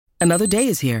Another day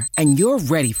is here, and you're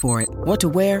ready for it. What to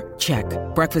wear? Check.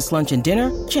 Breakfast, lunch, and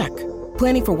dinner? Check.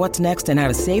 Planning for what's next and how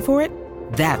to save for it?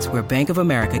 That's where Bank of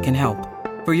America can help.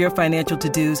 For your financial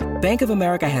to-dos, Bank of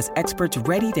America has experts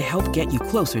ready to help get you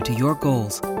closer to your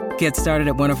goals. Get started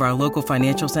at one of our local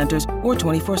financial centers or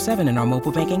 24/7 in our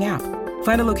mobile banking app.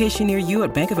 Find a location near you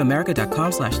at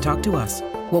bankofamerica.com/talktous.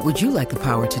 What would you like the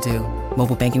power to do?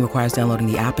 Mobile banking requires downloading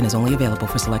the app and is only available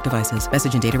for select devices.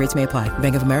 Message and data rates may apply.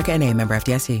 Bank of America N.A., member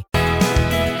FDIC.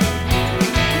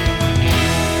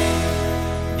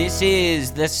 This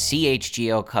is the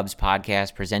CHGO Cubs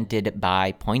podcast presented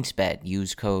by PointsBet.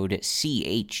 Use code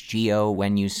CHGO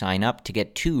when you sign up to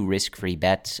get 2 risk-free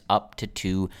bets up to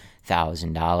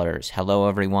 $2,000. Hello,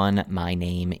 everyone. My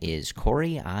name is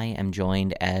Corey. I am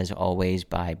joined, as always,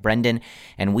 by Brendan,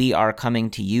 and we are coming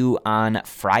to you on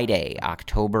Friday,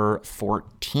 October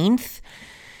 14th.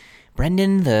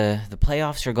 Brendan, the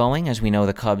playoffs are going. As we know,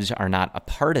 the Cubs are not a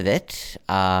part of it,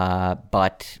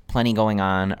 but plenty going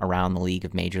on around the league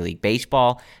of Major League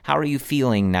Baseball. How are you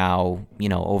feeling now,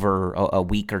 over a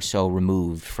week or so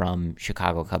removed from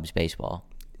Chicago Cubs baseball?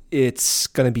 It's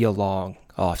going to be a long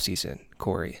offseason,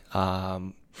 Corey.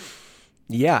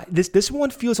 This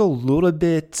one feels a little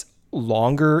bit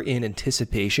longer in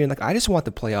anticipation. Like, I just want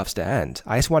the playoffs to end.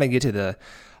 I just want to get to the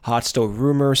hot stove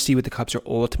rumors, see what the Cubs are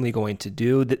ultimately going to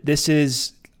do. This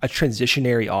is a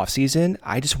transitionary offseason.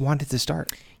 I just want it to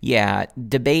start. Yeah,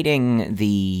 debating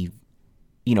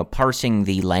parsing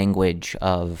the language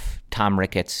of Tom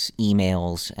Ricketts'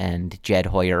 emails and Jed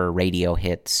Hoyer radio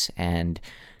hits and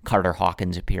Carter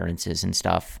Hawkins appearances and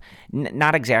stuff.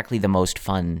 Not exactly the most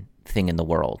fun thing in the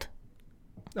world.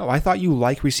 No, I thought you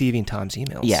liked receiving Tom's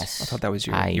emails. Yes. I thought that was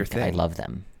your thing. I love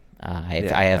them. I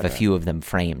have a few of them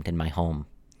framed in my home.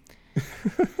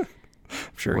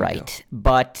 Sure. Right.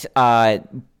 But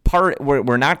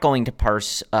we're not going to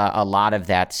parse a lot of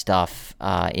that stuff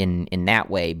in that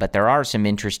way, but there are some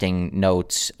interesting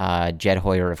notes. Jed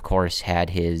Hoyer, of course, had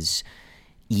his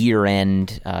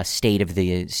year-end State of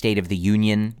the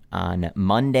Union on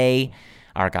Monday.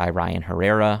 Our guy Ryan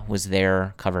Herrera was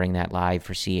there covering that live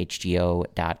for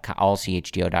CHGO.com,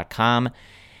 allchgo.com.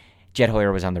 Jed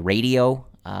Hoyer was on the radio,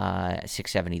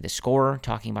 670 The Score,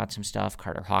 talking about some stuff.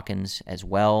 Carter Hawkins as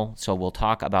well. So we'll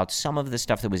talk about some of the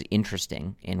stuff that was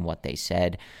interesting in what they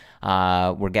said.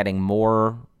 We're getting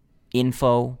more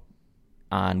info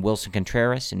on Wilson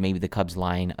Contreras and maybe the Cubs'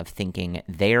 line of thinking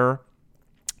there.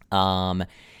 But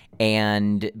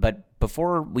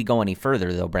before we go any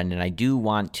further, though, Brendan, I do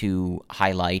want to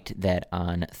highlight that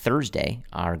on Thursday,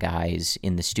 our guys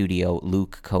in the studio,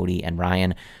 Luke, Cody, and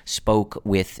Ryan, spoke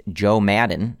with Joe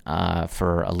Maddon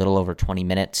for a little over 20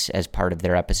 minutes as part of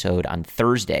their episode on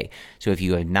Thursday. So if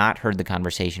you have not heard the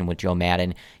conversation with Joe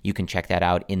Maddon, you can check that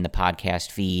out in the podcast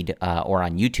feed or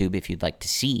on YouTube if you'd like to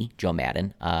see Joe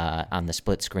Maddon on the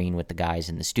split screen with the guys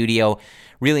in the studio.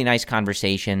 Really nice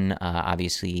conversation.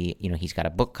 Obviously, he's got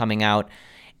a book coming out.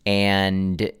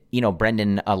 And,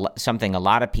 Brendan, something a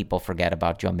lot of people forget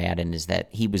about Joe Maddon is that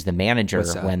he was the manager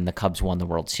when the Cubs won the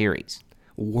World Series.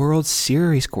 World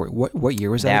Series, Corey. What year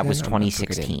was that? That was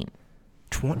 2016.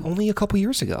 Only a couple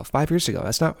years ago, 5 years ago.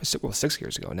 That's not, 6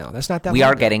 years ago now. That's not that long. We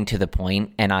are getting to the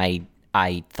point, and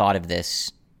I thought of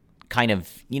this kind of,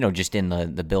 just in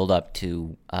the build-up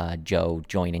to Joe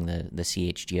joining the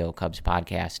CHGO Cubs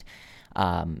podcast.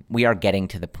 We are getting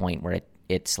to the point where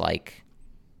it's like,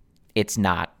 it's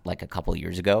not like a couple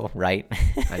years ago, right?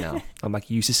 I know. I'm like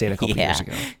used to saying a couple years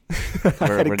ago.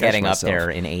 We're getting up there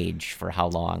in age for how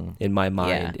long. In my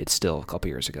mind, It's still a couple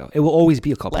years ago. It will always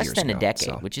be a couple years ago. Less than a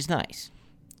decade, which is nice.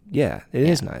 Yeah, it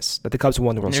is nice that the Cubs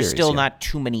won the World Series. There's still not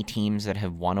too many teams that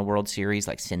have won a World Series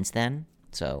since then.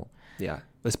 So yeah,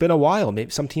 it's been a while.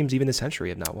 Maybe some teams even this century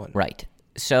have not won. Right.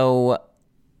 So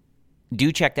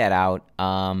do check that out.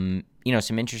 Some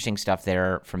interesting stuff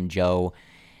there from Joe.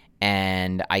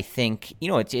 And I think,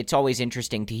 it's always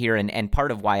interesting to hear, and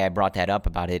part of why I brought that up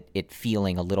about it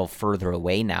feeling a little further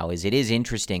away now is it is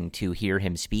interesting to hear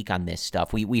him speak on this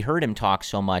stuff. We heard him talk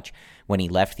so much when he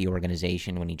left the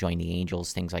organization, when he joined the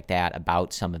Angels, things like that,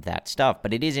 about some of that stuff.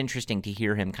 But it is interesting to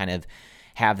hear him kind of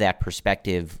have that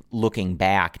perspective looking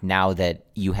back now that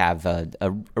you have a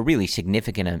really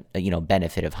significant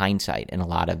benefit of hindsight in a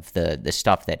lot of the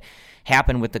stuff that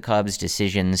happened with the Cubs,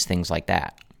 decisions, things like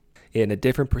that. In a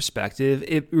different perspective,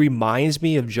 it reminds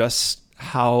me of just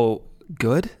how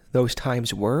good those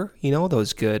times were,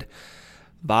 those good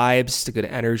vibes, the good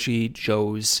energy.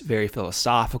 Joe's very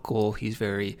philosophical. He's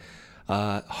very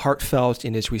heartfelt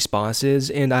in his responses.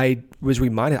 And I was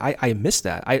reminded, I miss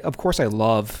that. Of course, I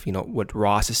love, what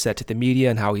Ross has said to the media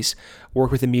and how he's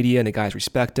worked with the media and the guys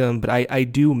respect him. But I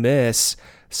do miss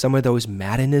some of those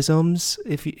Maddenisms,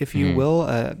 if you will,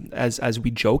 as we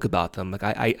joke about them. Like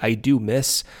I do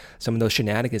miss some of those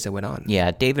shenanigans that went on.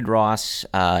 Yeah, David Ross,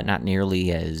 not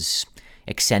nearly as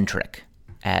eccentric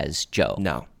as Joe.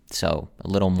 No. So a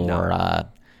little more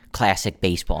classic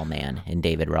baseball man in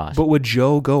David Ross. But would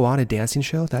Joe go on a dancing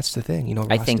show? That's the thing,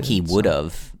 I think he would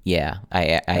have. Yeah,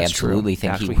 I absolutely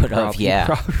think he would have. Yeah,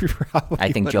 probably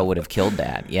I think Joe would have killed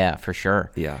that. Yeah, for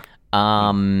sure. Yeah.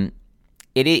 We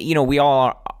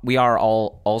are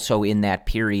all also in that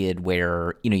period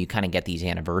where, you kind of get these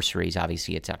anniversaries.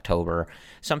 Obviously, it's October.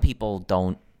 Some people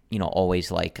don't,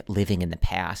 always like living in the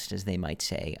past, as they might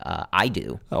say. I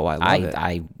do. Oh, I love it.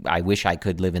 I wish I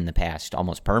could live in the past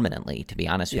almost permanently, to be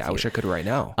honest with you. Yeah, I wish I could right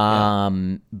now.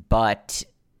 But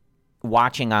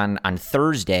watching on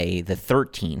Thursday, the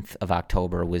 13th of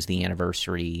October, was the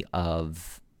anniversary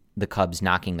of the Cubs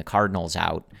knocking the Cardinals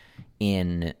out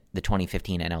in the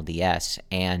 2015 NLDS,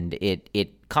 and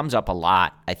it comes up a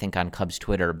lot, I think, on Cubs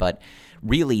Twitter, but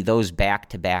really those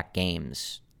back-to-back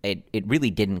games, it really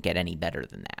didn't get any better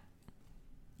than that.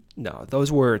 No,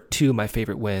 those were two of my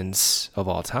favorite wins of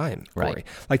all time, Corey. Right.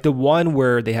 Like the one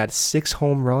where they had 6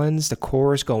 home runs, the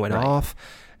chorus going off,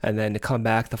 and then to come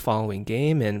back the following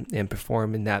game and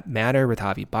perform in that manner with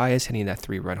Javi Baez hitting that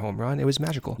 3-run home run. It was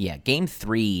magical. Yeah, Game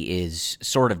 3 is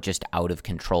sort of just out of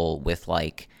control with,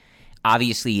 like,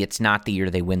 obviously it's not the year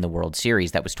they win the World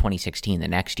Series. That was 2016, the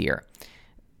next year.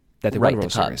 That they won the the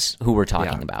World Cubs, Series. who we're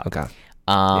talking about. Okay.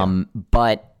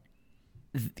 But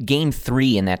Game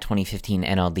 3 in that 2015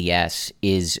 NLDS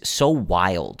is so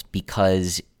wild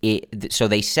because so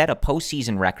they set a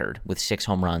postseason record with 6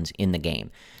 home runs in the game.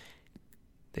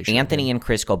 Anthony and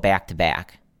Chris go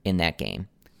back-to-back in that game.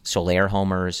 Soler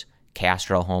homers,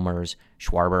 Castro homers,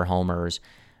 Schwarber homers.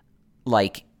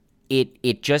 Like,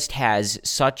 it just has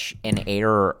such an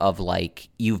air of, like,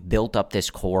 you've built up this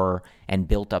core and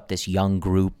built up this young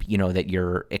group, that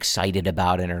you're excited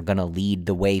about and are going to lead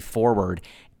the way forward.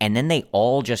 And then they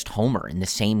all just homer in the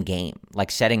same game,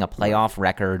 like setting a playoff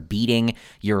record, beating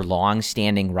your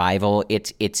long-standing rival.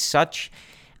 It's such,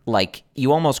 like,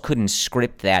 you almost couldn't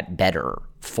script that better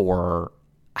for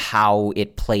how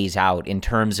it plays out in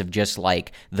terms of just,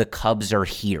 like, the Cubs are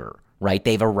here, right?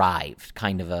 They've arrived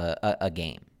kind of a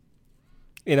game.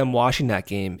 And I'm watching that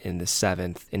game in the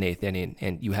 7th and 8th inning,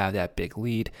 and you have that big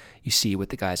lead. You see what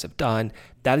the guys have done.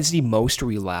 That is the most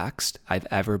relaxed I've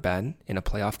ever been in a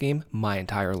playoff game my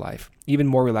entire life. Even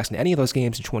more relaxed than any of those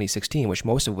games in 2016,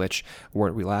 most of which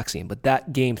weren't relaxing. But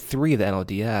that Game 3 of the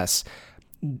NLDS,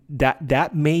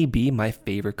 that may be my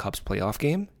favorite Cubs playoff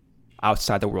game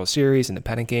outside the World Series and the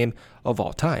pennant game of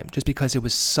all time, just because it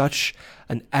was such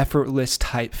an effortless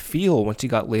type feel. Once you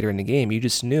got later in the game, you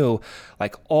just knew,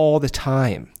 like, all the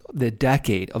time, the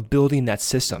decade of building that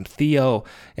system, Theo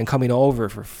and coming over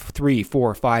for 3,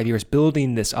 4, 5 years,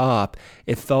 building this up,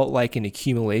 it felt like an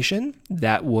accumulation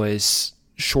that was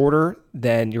shorter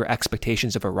than your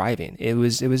expectations of arriving. It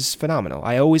was phenomenal.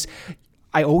 I always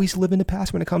live in the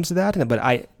past when it comes to that,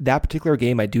 but that particular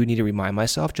game, I do need to remind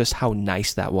myself just how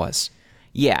nice that was.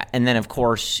 Yeah, and then, of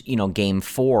course, Game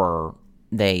 4,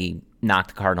 they knocked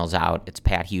the Cardinals out. It's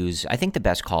Pat Hughes, I think the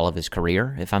best call of his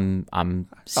career, if I'm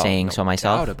saying so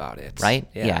myself. No doubt about it. Right?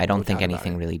 Yeah, I don't think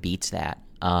anything really beats that.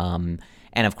 And,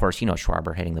 of course,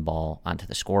 Schwarber hitting the ball onto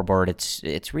the scoreboard.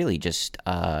 It's really just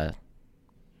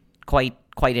quite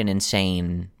an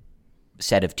insane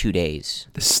set of 2 days.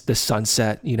 The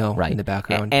sunset, right, in the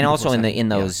background. And also in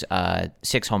those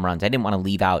 6 home runs. I didn't want to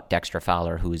leave out Dexter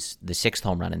Fowler, who's the 6th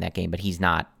home run in that game, but he's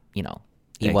not,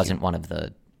 he wasn't one of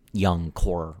the young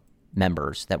core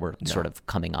members that were sort of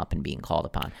coming up and being called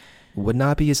upon. Would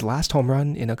not be his last home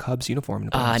run in a Cubs uniform in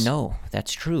the playoffs. No,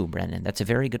 that's true, Brendan. That's a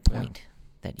very good point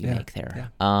that you make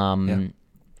there.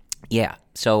 Yeah,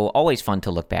 so always fun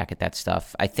to look back at that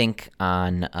stuff. I think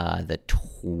on the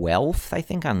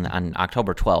 12th, on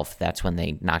October 12th, that's when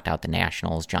they knocked out the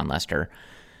Nationals. John Lester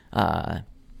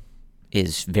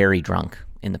is very drunk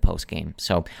in the postgame.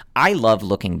 So I love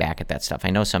looking back at that stuff. I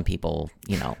know some people,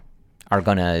 they're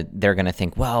gonna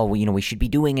think, well, we should be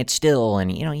doing it still,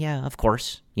 and yeah, of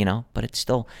course, but it's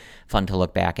still fun to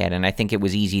look back at, and I think it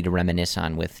was easy to reminisce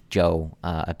on with Joe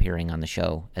appearing on the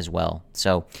show as well.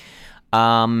 So.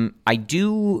 I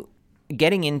do,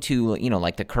 getting into,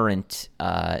 like the current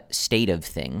state of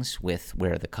things with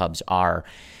where the Cubs are.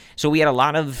 So we had a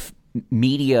lot of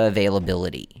media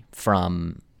availability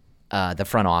from the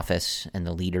front office and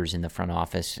the leaders in the front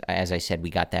office. As I said, we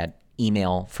got that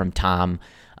email from Tom,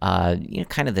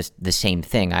 kind of the same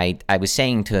thing. I was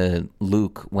saying to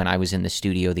Luke when I was in the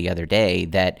studio the other day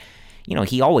that,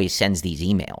 he always sends these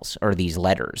emails or these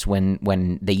letters.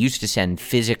 When they used to send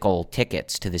physical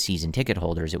tickets to the season ticket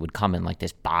holders, it would come in like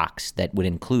this box that would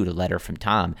include a letter from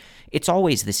Tom. It's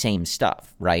always the same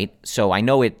stuff, right? So I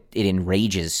know it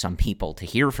enrages some people to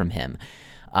hear from him.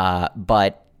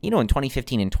 But, in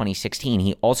 2015 and 2016,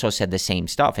 he also said the same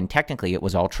stuff. And technically it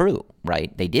was all true,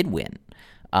 right? They did win.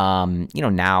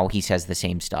 Now he says the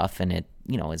same stuff, and it,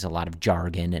 is a lot of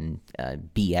jargon and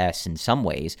BS in some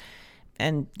ways.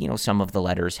 And, some of the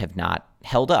letters have not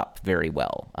held up very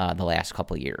well the last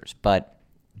couple of years. But,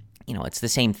 it's the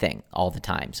same thing all the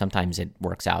time. Sometimes it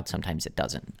works out, sometimes it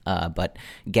doesn't. But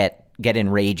get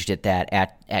enraged at that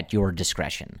at your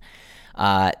discretion.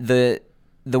 The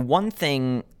one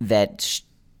thing that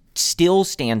still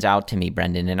stands out to me,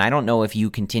 Brendan, and I don't know if you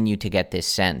continue to get this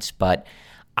sense, but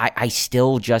I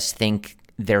still just think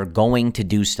they're going to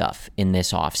do stuff in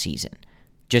this offseason.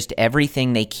 Just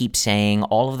everything they keep saying,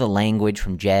 all of the language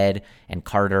from Jed and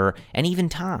Carter and even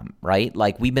Tom, right?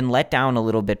 Like, we've been let down a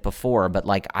little bit before, but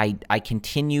like I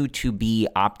continue to be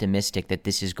optimistic that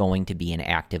this is going to be an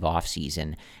active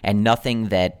offseason, and nothing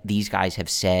that these guys have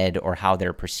said or how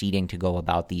they're proceeding to go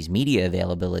about these media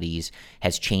availabilities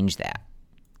has changed that.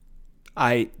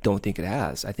 I don't think it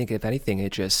has. I think, if anything,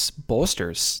 it just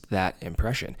bolsters that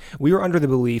impression. We were under the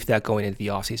belief that going into the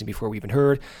offseason, before we even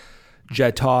heard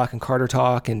Jed talk and Carter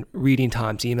talk and reading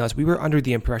Tom's emails, we were under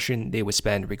the impression they would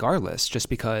spend regardless, just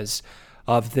because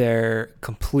of their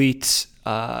complete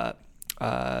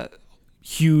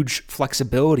huge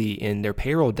flexibility in their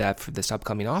payroll depth for this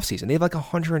upcoming offseason. They have like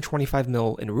 $125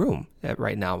 million in room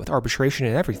right now with arbitration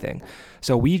and everything.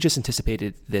 So we just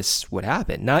anticipated this would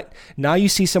happen. Now you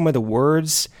see some of the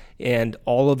words and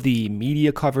all of the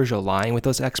media coverage align with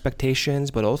those expectations,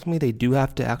 but ultimately they do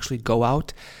have to actually go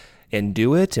out and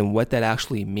do it, and what that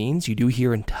actually means. You do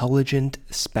hear intelligent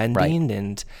spending, right?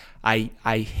 And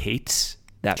I hate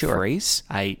that phrase.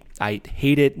 I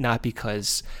hate it not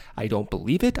because I don't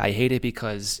believe it. I hate it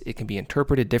because it can be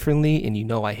interpreted differently,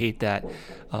 and I hate that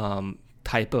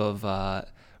type of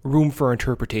room for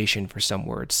interpretation for some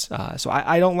words. So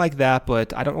I don't like that,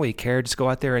 but I don't really care. Just go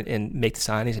out there and make the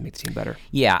signings and make the team better.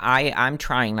 Yeah, I'm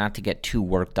trying not to get too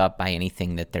worked up by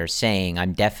anything that they're saying.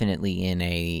 I'm definitely in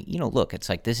a, look, it's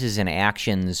like this is an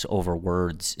actions over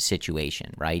words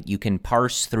situation, right? You can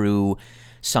parse through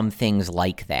some things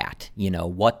like that.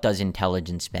 What does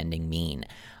intelligent spending mean?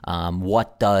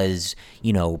 What does,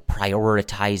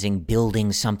 prioritizing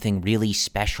building something really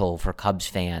special for Cubs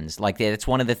fans? Like, that's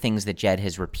one of the things that Jed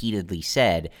has repeatedly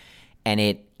said. And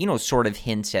it, sort of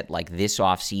hints at like this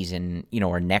offseason,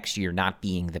 or next year not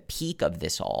being the peak of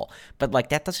this all. But like,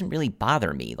 that doesn't really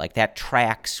bother me. Like, that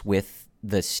tracks with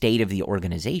the state of the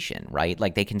organization, right?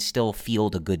 Like, they can still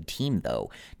field a good team though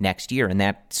next year. And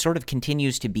that sort of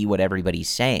continues to be what everybody's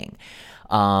saying.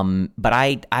 But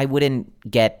I wouldn't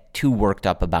get too worked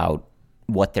up about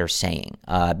what they're saying,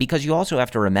 because you also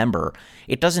have to remember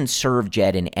it doesn't serve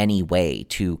Jed in any way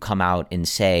to come out and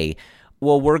say,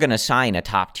 well, we're going to sign a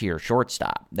top-tier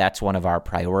shortstop. That's one of our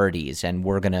priorities, and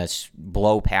we're going to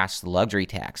blow past the luxury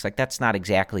tax. Like, that's not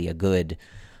exactly a good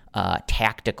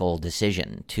tactical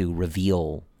decision to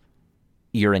reveal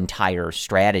your entire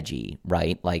strategy,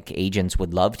 right? Like, agents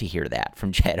would love to hear that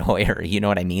from Jed Hoyer. You know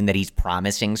what I mean? That he's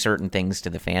promising certain things to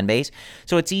the fan base.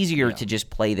 So it's easier to just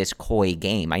play this coy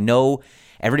game. I know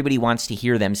everybody wants to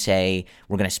hear them say,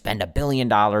 we're going to spend $1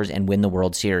 billion and win the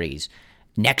World Series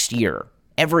next year,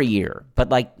 every year. But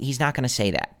like, he's not going to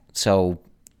say that. So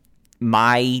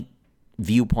my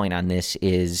viewpoint on this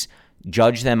is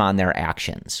judge them on their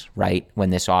actions, right? When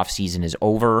this offseason is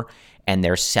over and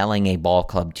they're selling a ball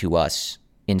club to us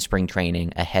in spring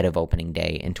training ahead of opening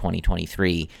day in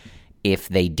 2023. If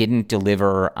they didn't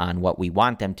deliver on what we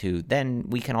want them to, then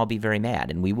we can all be very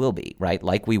mad, and we will be, right?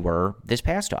 Like we were this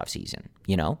past offseason,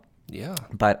 Yeah.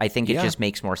 But I think it just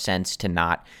makes more sense to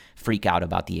not freak out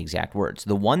about the exact words.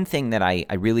 The one thing that I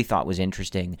really thought was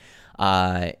interesting,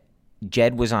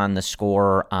 Jed was on the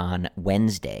Score on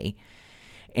Wednesday,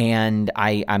 and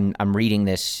I'm reading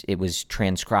this. It was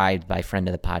transcribed by friend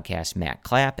of the podcast, Matt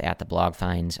Clapp, at the Blog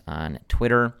Finds on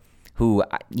Twitter, who,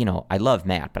 I love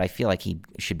Matt, but I feel like he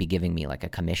should be giving me like a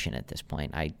commission at this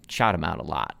point. I shout him out a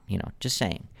lot, just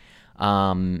saying.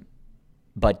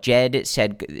 But Jed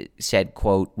said,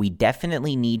 quote, "We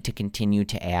definitely need to continue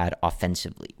to add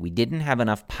offensively. We didn't have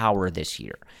enough power this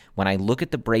year. When I look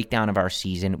at the breakdown of our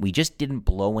season, we just didn't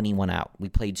blow anyone out. We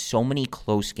played so many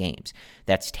close games.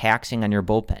 That's taxing on your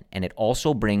bullpen, and it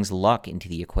also brings luck into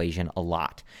the equation a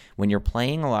lot. When you're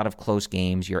playing a lot of close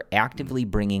games, you're actively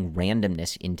bringing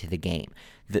randomness into the game.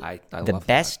 The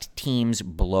best teams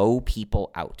blow people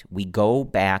out. We go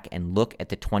back and look at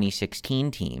the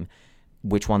 2016 team.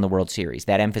 which won the World Series.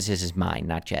 That emphasis is mine,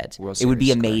 not Jed's. World it would be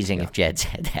Series, amazing correct, if Jed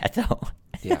said that, though.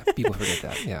 Yeah, people forget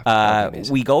that.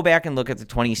 Yeah, we go back and look at the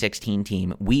 2016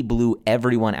 team. We blew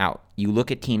everyone out. You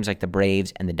look at teams like the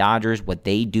Braves and the Dodgers, what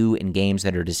they do in games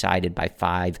that are decided by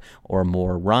 5 or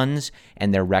more runs,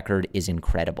 and their record is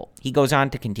incredible. He goes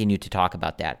on to continue to talk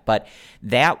about that. But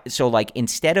so like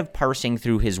instead of parsing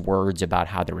through his words about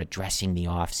how they're addressing the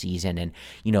offseason and,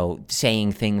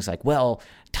 saying things like, well,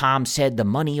 Tom said the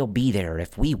money will be there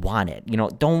if we want it.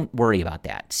 Don't worry about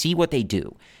that. See what they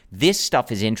do. This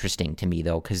stuff is interesting to me,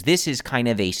 though, because this is kind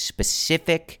of a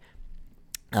specific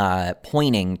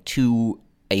pointing to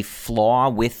a flaw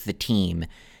with the team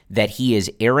that he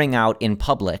is airing out in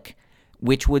public,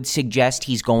 which would suggest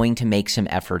he's going to make some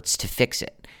efforts to fix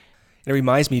it. It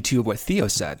reminds me, too, of what Theo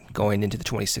said going into the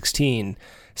 2016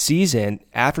 season.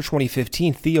 After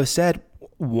 2015, Theo said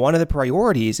one of the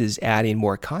priorities is adding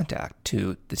more contact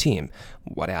to the team.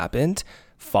 What happened?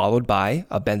 Followed by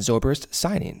a Ben Zobrist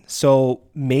signing. So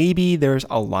maybe there's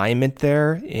alignment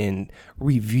there in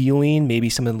reviewing maybe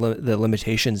some of the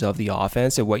limitations of the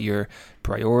offense and what your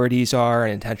priorities are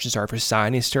and intentions are for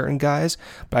signing certain guys.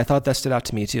 But I thought that stood out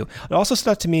to me too. It also stood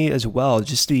out to me as well,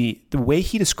 just the way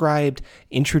he described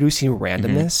introducing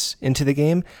randomness into the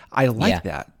game. I like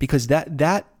that because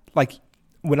that like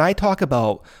when I talk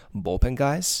about bullpen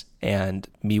guys and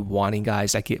me wanting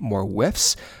guys that get more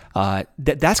whiffs,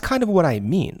 that's kind of what I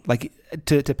mean. Like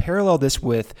to parallel this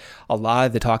with a lot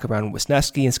of the talk around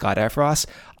Wisniewski and Scott Effross,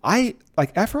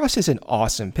 Effross is an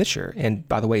awesome pitcher. And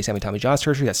by the way, he's having Tommy John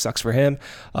surgery. That sucks for him.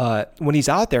 When he's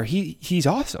out there, he's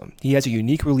awesome. He has a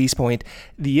unique release point.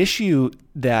 The issue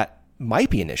that might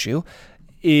be an issue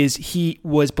is he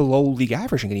was below league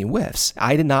average in getting whiffs.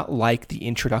 I did not like the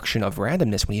introduction of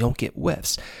randomness when you don't get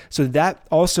whiffs. So that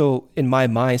also, in my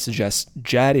mind, suggests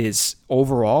Jed is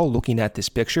overall looking at this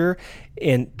picture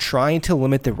and trying to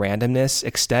limit the randomness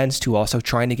extends to also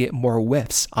trying to get more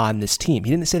whiffs on this team. He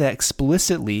didn't say that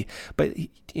explicitly, but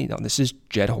this is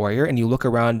Jed Hoyer, and you look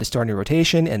around the starting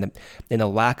rotation and the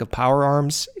lack of power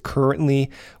arms currently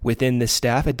within this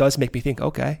staff, it does make me think,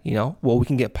 okay, we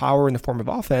can get power in the form of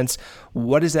offense.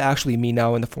 What does that actually mean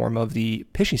now in the form of the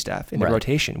pitching staff in the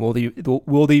rotation?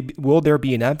 Will there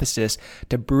be an emphasis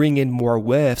to bring in more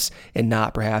whiffs and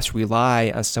not perhaps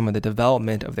rely on some of the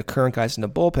development of the current guys in the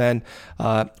bullpen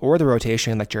or the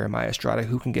rotation like Jeremiah Estrada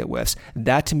who can get whiffs?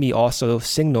 That to me also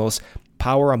signals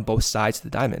power on both sides of the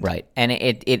diamond. Right. And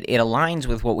it aligns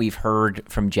with what we've heard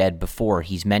from Jed before.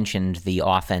 He's mentioned the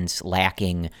offense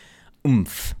lacking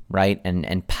oomph, right?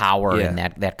 And power and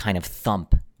that kind of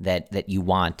thump that you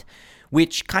want,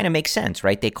 which kind of makes sense,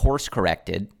 right? They course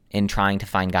corrected in trying to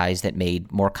find guys that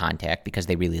made more contact because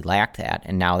they really lacked that.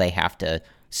 And now they have to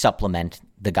supplement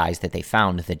the guys that they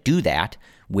found that do that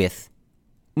with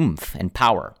oomph and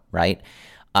power, right?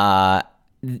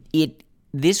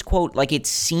 This quote, it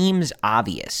seems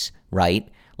obvious, right?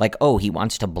 Like, oh, he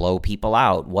wants to blow people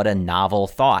out. What a novel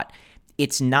thought.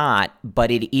 It's not,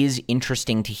 but it is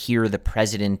interesting to hear the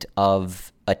president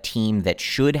of a team that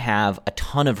should have a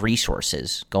ton of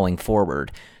resources going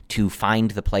forward to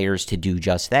find the players to do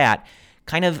just that,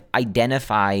 kind of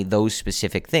identify those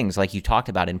specific things like you talked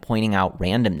about and pointing out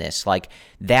randomness. Like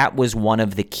that was one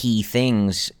of the key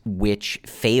things which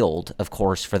failed, of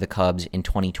course, for the Cubs in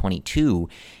 2022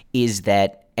 is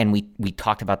that, and we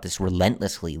talked about this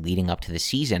relentlessly leading up to the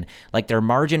season, like their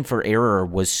margin for error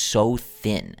was so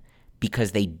thin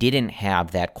because they didn't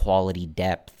have that quality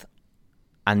depth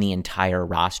on the entire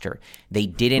roster. They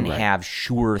didn't have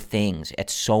sure things at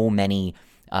so many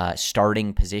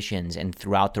starting positions and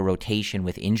throughout the rotation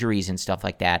with injuries and stuff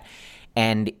like that.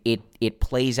 And it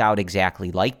plays out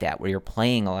exactly like that, where you're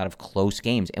playing a lot of close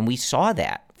games. And we saw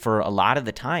that for a lot of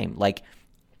the time. Like,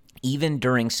 even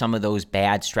during some of those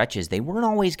bad stretches, they weren't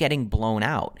always getting blown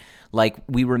out. Like,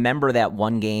 we remember that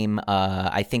one game,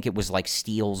 I think it was like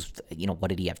Steele's, what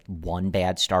did he have? One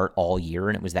bad start all year,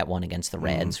 and it was that one against the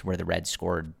Reds where the Reds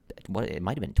scored, it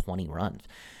might have been 20 runs.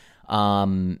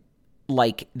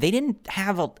 They didn't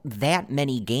have that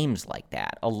many games like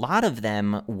that. A lot of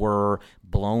them were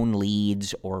blown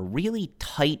leads or really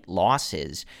tight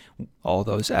losses. All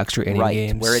those extra inning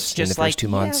games where it's just in the first 2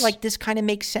 months. This kind of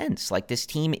makes sense. Like, this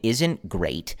team isn't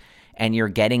great, and you're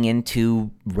getting into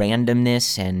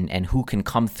randomness and who can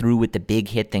come through with the big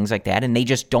hit, things like that, and they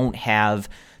just don't have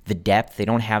the depth. They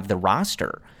don't have the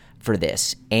roster for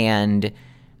this. And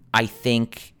I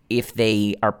think if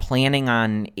they are planning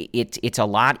on it, it's a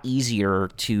lot easier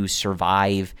to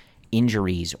survive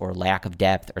injuries or lack of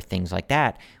depth or things like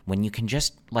that when you can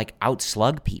just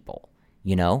outslug people,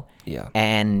 Yeah.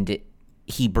 And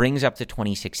he brings up the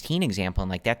 2016 example, and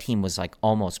like that team was like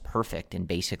almost perfect in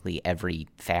basically every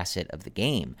facet of the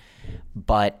game.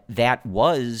 But that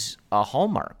was a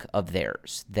hallmark of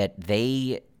theirs, that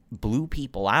they blew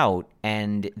people out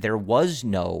and there was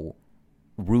no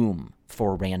room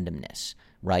for randomness,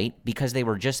 right? Because they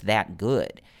were just that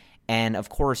good. And of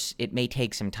course, it may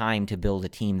take some time to build a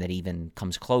team that even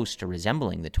comes close to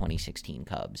resembling the 2016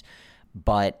 Cubs.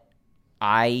 But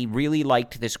I really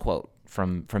liked this quote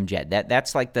from Jed.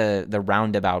 That's like the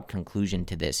roundabout conclusion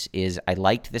to this is I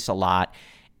liked this a lot,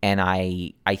 and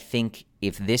I think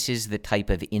if this is the type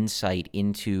of insight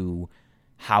into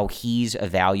how he's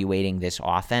evaluating this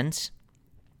offense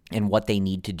and what they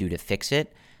need to do to fix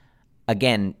it,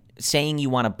 again, saying you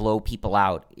want to blow people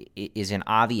out is an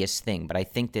obvious thing, but I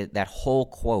think that whole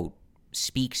quote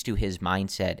speaks to his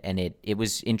mindset, and it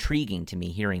was intriguing to me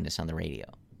hearing this on the radio.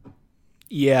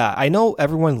 Yeah, I know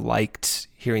everyone liked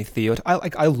hearing Theo.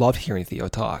 I loved hearing Theo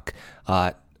talk.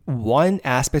 One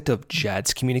aspect of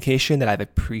Jed's communication that I've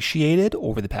appreciated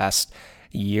over the past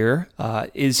year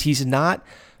is he's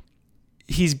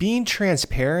being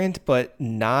transparent, but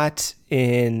not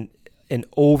in an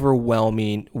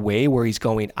overwhelming way where he's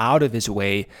going out of his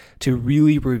way to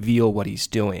really reveal what he's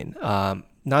doing.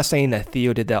 Not saying that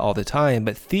Theo did that all the time,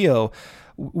 but Theo,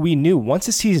 we knew once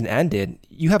the season ended,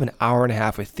 you have an hour and a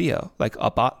half with Theo, like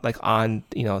on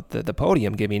the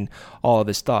podium, giving all of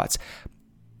his thoughts.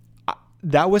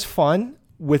 That was fun.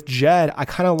 With Jed, I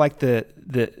kind of like the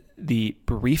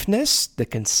briefness, the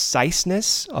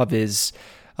conciseness of his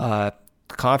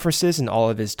conferences and all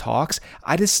of his talks.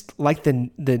 I just like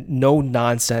the no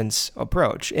nonsense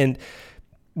approach. And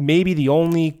maybe the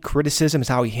only criticism is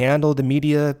how he handled the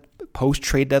media post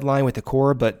trade deadline with the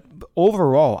core, but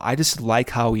overall, I just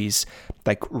like how he's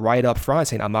like right up front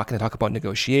saying, I'm not going to talk about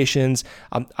negotiations.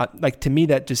 To me,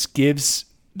 that just gives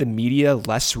the media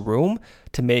less room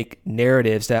to make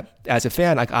narratives that, as a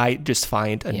fan, like I just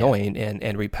find annoying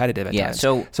and repetitive at times.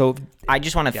 So I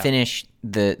just want to finish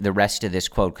the rest of this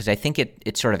quote because I think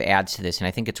it sort of adds to this, and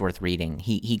I think it's worth reading.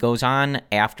 He goes on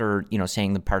after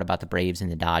saying the part about the Braves and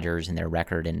the Dodgers and their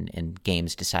record and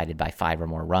games decided by 5 or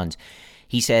more runs.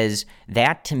 He says,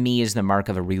 that to me is the mark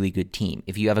of a really good team.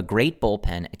 If you have a great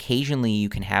bullpen, occasionally you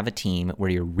can have a team where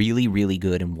you're really, really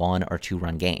good in 1 or 2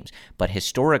 run games. But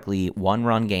historically, 1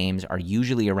 run games are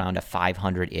usually around a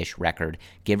 500-ish record,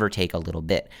 give or take a little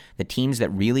bit. The teams that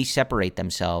really separate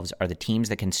themselves are the teams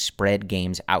that can spread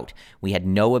games out. We had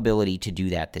no ability to do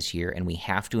that this year, and we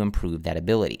have to improve that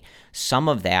ability. Some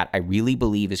of that I really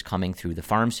believe is coming through the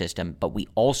farm system, but we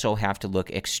also have to look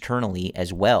externally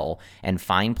as well and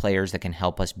find players that can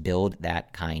help us build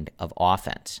that kind of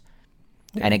offense.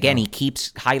 And again, he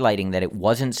keeps highlighting that it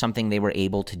wasn't something they were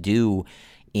able to do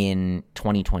in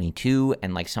 2022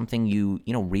 and like something you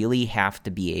really have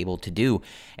to be able to do.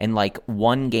 And like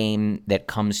one game that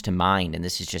comes to mind, and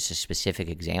this is just a specific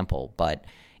example, but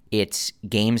it's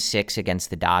Game 6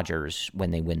 against the Dodgers when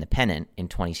they win the pennant in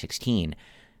 2016.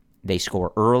 They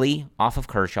score early off of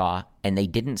Kershaw, and they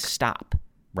didn't stop,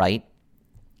 right?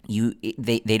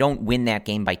 They don't win that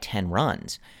game by 10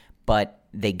 runs, but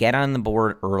they get on the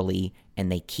board early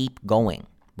and they keep going,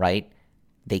 right?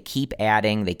 They keep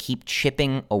adding, they keep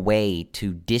chipping away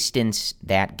to distance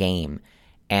that game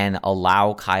and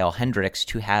allow Kyle Hendricks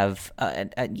to have,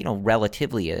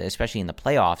 relatively, especially in the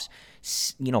playoffs,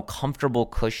 comfortable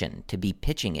cushion to be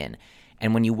pitching in.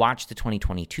 And when you watch the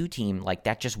 2022 team, like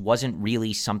that just wasn't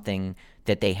really something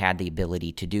that they had the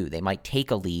ability to do. They might take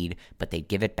a lead, but they'd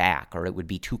give it back, or it would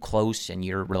be too close, and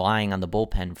you're relying on the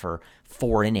bullpen for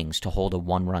 4 innings to hold a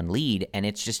 1-run lead, and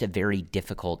it's just a very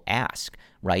difficult ask,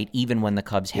 right? Even when the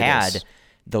Cubs had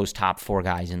those top 4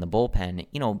 guys in the bullpen,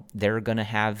 they're going to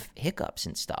have hiccups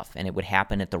and stuff, and it would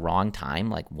happen at the wrong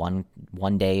time. Like one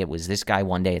day it was this guy,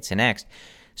 one day it's the next.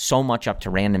 So much up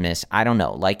to randomness. I don't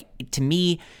know. Like, to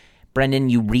me, Brendan,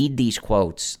 you read these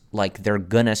quotes like they're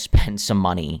going to spend some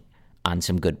money on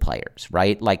some good players,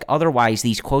 right? Like otherwise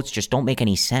these quotes just don't make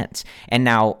any sense. And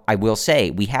now I will say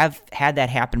we have had that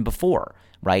happen before,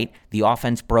 right? The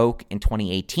offense broke in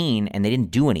 2018 and they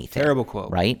didn't do anything. Terrible quote.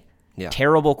 Right? Yeah.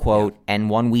 Terrible quote, and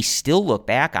one we still look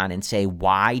back on and say,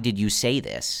 why did you say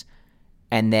this?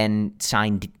 And then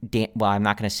signed, well, I'm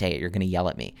not going to say it. You're going to yell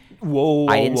at me. Whoa,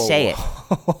 I didn't say it.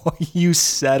 You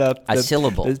set up a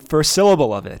syllable. The first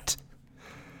syllable of it.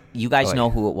 You guys know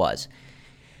who it was.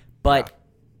 But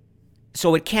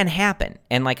so it can happen.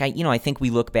 And like I think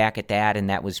we look back at that, and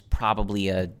that was probably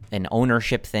an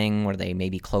ownership thing where they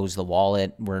maybe closed the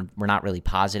wallet. We're not really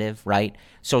positive, right?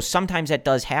 So sometimes that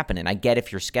does happen, and I get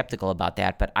if you're skeptical about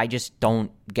that, but I just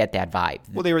don't get that vibe.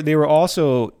 Well, they were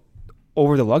also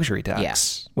over the luxury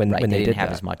tax when they didn't have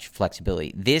that. as much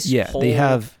flexibility. This whole they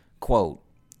have quote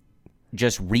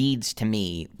just reads to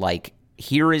me like,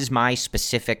 here is my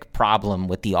specific problem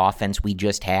with the offense we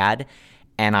just had,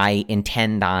 and I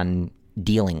intend on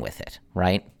dealing with it,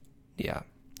 right? Yeah.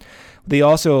 They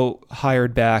also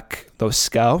hired back those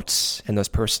scouts and those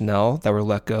personnel that were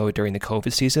let go during the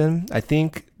COVID season. I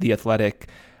think The Athletic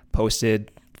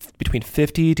posted between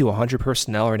 50 to 100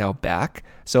 personnel are now back.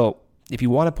 So if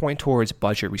you want to point towards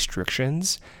budget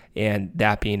restrictions and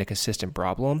that being a consistent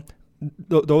problem,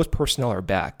 those personnel are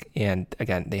back. And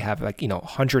again, they have like,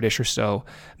 $100-ish or so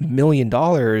 $1 million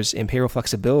in payroll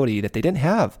flexibility that they didn't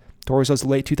have towards those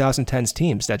late 2010s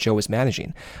teams that Joe was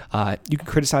managing. You can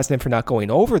criticize them for not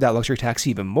going over that luxury tax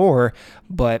even more,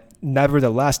 but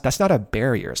nevertheless, that's not a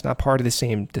barrier. It's not part of the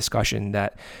same discussion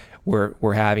that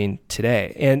we're having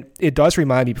today. And it does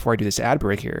remind me, before I do this ad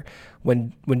break here,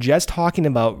 when Jed's talking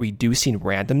about reducing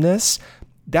randomness,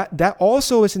 that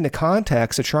also is in the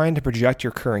context of trying to project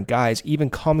your current guys even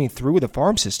coming through the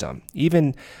farm system,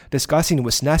 even discussing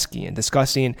Wisniewski and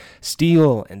discussing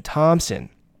Steele and Thompson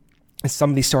and some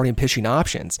of these starting pitching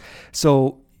options.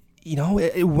 So,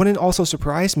 it wouldn't also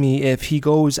surprise me if he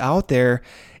goes out there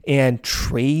and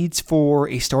trades for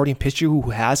a starting pitcher who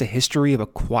has a history of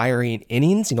acquiring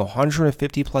innings,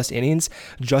 150 plus innings,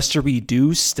 just to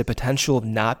reduce the potential of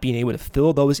not being able to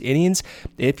fill those innings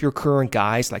if your current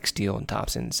guys like Steele and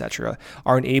Thompson, etc.,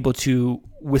 aren't able to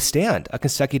withstand a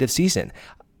consecutive season.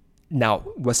 Now,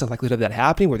 what's the likelihood of that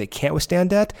happening where they can't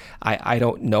withstand that? I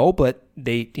don't know, but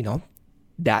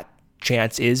that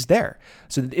chance is there.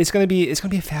 So it's going to be a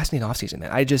fascinating offseason,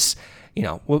 man. I just,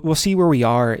 we'll see where we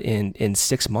are in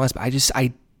 6 months, but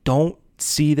I don't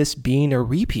see this being a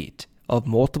repeat of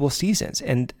multiple seasons.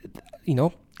 And,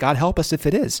 God help us if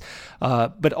it is.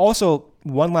 But also,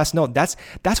 one last note, that's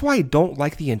why I don't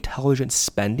like the intelligent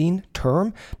spending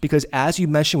term, because as you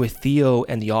mentioned with Theo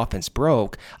and the offense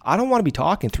broke, I don't want to be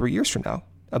talking 3 years from now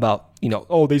about,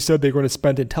 they said they're going to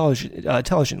spend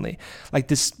intelligently. Like,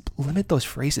 just limit those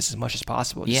phrases as much as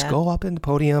possible. Just go up in the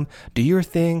podium, do your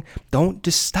thing. Don't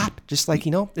just stop. Just like,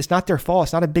 it's not their fault.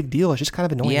 It's not a big deal. It's just kind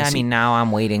of annoying. Yeah, I mean, now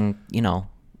I'm waiting,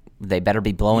 they better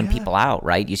be blowing people out,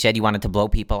 right? You said you wanted to blow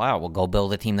people out. Well, go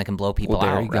build a team that can blow people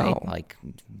out, right? Go. Like,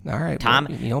 all right.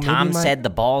 Tom said the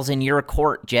ball's in your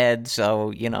court, Jed,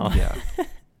 so, Yeah.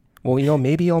 Well,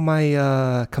 maybe all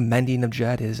my commending of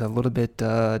Jed is a little bit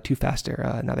too fast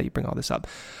there now that you bring all this up.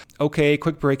 Okay,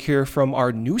 quick break here from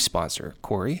our new sponsor,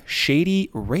 Corey,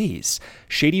 Shady Rays.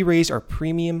 Shady Rays are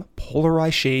premium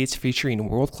polarized shades featuring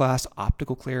world-class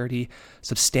optical clarity,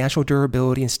 substantial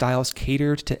durability, and styles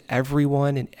catered to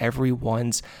everyone and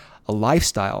everyone's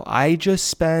lifestyle. I just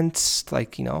spent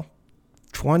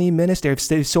 20 minutes.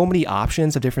 There's so many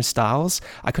options of different styles.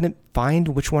 I couldn't find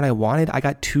which one I wanted. I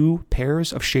got 2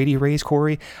 pairs of Shady Rays,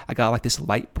 Corey. I got like this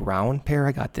light brown pair.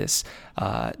 I got this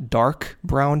dark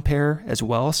brown pair as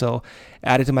well. So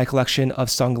added to my collection of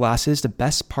sunglasses. The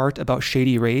best part about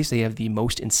Shady Rays, they have the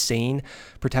most insane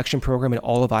protection program in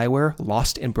all of eyewear,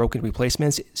 lost and broken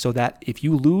replacements, so that if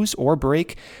you lose or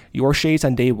break your shades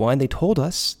on day one, they told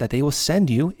us that they will send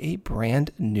you a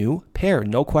brand new pair.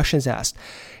 No questions asked.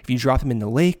 If you drop them in the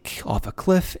lake, off a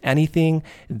cliff, anything,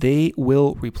 they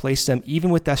will replace them.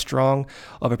 Even with that strong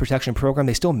of a protection program,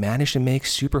 they still manage to make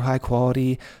super high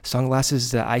quality sunglasses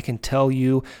that I can tell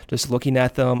you, just looking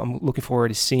at them, I'm looking forward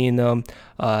to seeing them.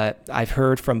 I've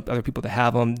heard from other people that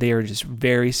have them. They are just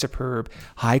very superb,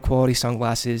 high quality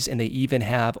sunglasses, and they even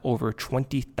have over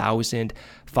 20,000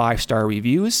 5-star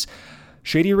reviews.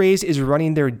 Shady Rays is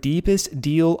running their deepest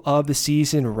deal of the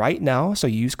season right now, so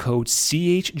use code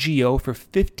CHGO for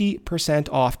 50%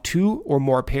 off 2 or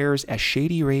more pairs at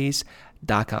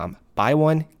shadyrays.com. Buy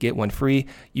one, get one free.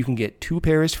 You can get 2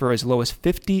 pairs for as low as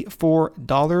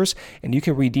 $54, and you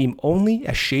can redeem only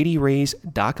at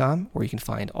shadyrays.com, where you can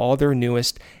find all their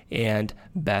newest and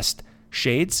best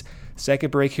shades.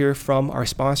 Second break here from our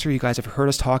sponsor. You guys have heard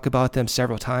us talk about them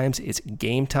several times. It's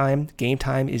Game Time. Game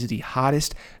Time is the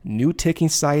hottest new ticketing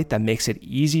site that makes it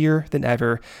easier than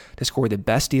ever to score the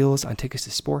best deals on tickets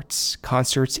to sports,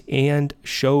 concerts, and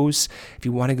shows. If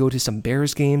you want to go to some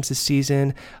Bears games this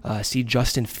season, see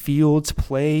Justin Fields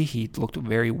play. He looked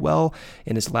very well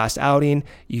in his last outing.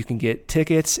 You can get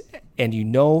tickets. And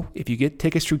if you get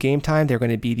tickets through Game Time, they're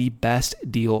going to be the best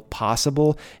deal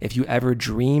possible. If you ever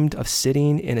dreamed of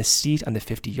sitting in a seat on the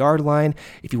 50-yard line,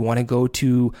 if you want to go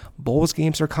to Bulls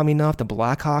games that are coming up, the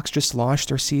Blackhawks just launched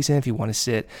their season. If you want to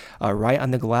sit right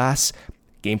on the glass,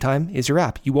 Game Time is your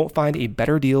app. You won't find a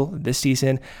better deal this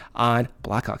season on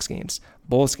Blackhawks games,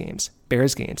 Bulls games,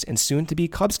 Bears games, and soon to be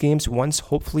Cubs games once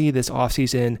hopefully this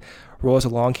offseason rolls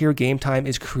along here. Game Time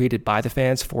is created by the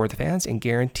fans for the fans and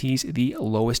guarantees the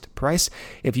lowest price.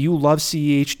 If you love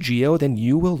CHGO, then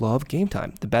you will love Game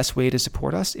Time. The best way to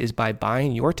support us is by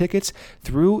buying your tickets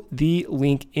through the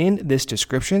link in this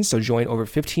description. So join over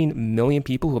 15 million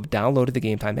people who have downloaded the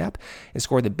Game Time app and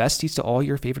score the best seats to all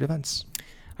your favorite events.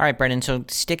 All right, Brendan, so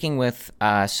sticking with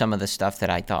some of the stuff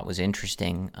that I thought was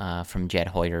interesting from Jed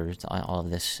Hoyer, all of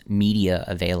this media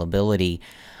availability,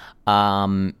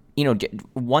 one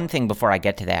thing before I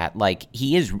get to that, like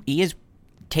he is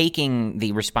taking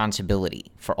the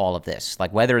responsibility for all of this,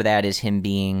 like whether that is him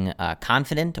being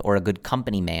confident or a good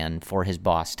company man for his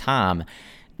boss, Tom,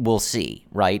 we'll see,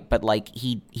 right? But like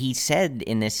he said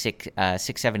in this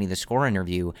 670 The Score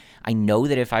interview, I know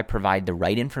that if I provide the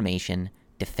right information,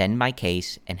 defend my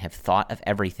case, and have thought of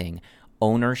everything,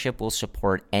 ownership will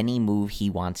support any move he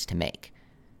wants to make.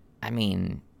 I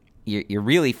mean, you're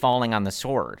really falling on the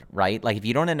sword, right? Like if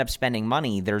you don't end up spending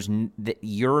money,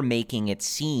 you're making it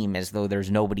seem as though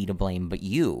there's nobody to blame but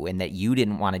you, and that you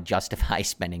didn't want to justify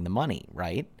spending the money,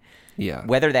 right? Yeah.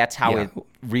 Whether that's how it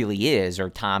really is, or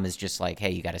Tom is just like,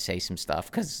 hey, you got to say some stuff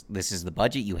because this is the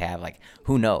budget you have. Like,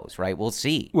 who knows, right? We'll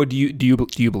see. Well, do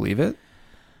you believe it?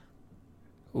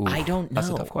 Ooh, I don't know. That's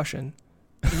a tough question.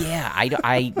 Yeah,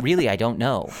 I really don't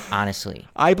know, honestly.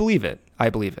 I believe it.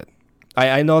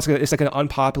 I know it's like an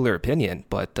unpopular opinion,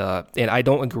 but and I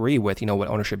don't agree with what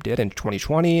ownership did in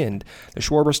 2020 and the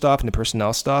Schwarber stuff and the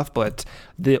personnel stuff, but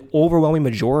the overwhelming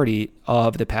majority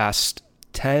of the past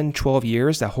 10, 12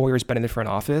 years that Hoyer's been in the front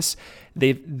office,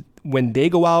 when they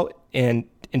go out and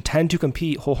intend to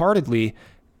compete wholeheartedly,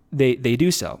 they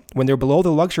do so. When they're below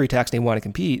the luxury tax and they want to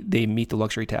compete, they meet the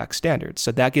luxury tax standards.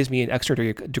 So that gives me an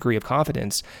extra degree of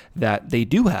confidence that they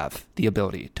do have the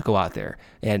ability to go out there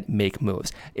and make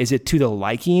moves. Is it to the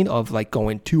liking of like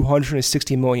going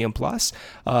 260 million plus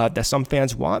that some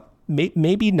fans want?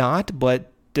 Maybe not,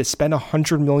 but to spend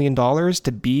 $100 million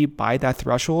to be by that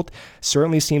threshold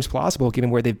certainly seems plausible given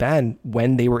where they've been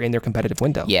when they were in their competitive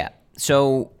window. Yeah.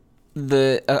 So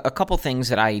a couple things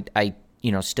that I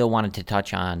still wanted to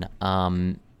touch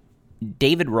on.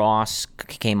 David Ross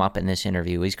came up in this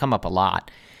interview. He's come up a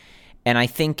lot. And I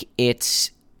think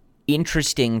it's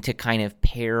interesting to kind of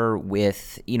pair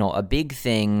with, a big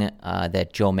thing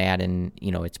that Joe Maddon,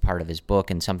 it's part of his book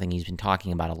and something he's been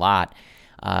talking about a lot,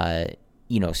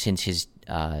 since his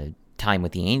time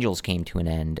with the Angels came to an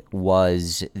end,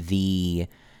 was the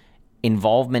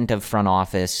involvement of front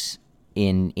office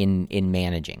in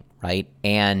managing, right?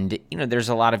 And there's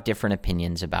a lot of different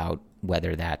opinions about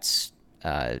whether that's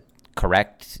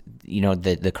correct,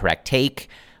 the correct take,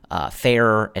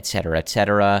 fair, et cetera, et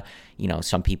cetera.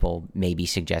 Some people maybe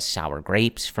suggest sour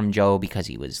grapes from Joe because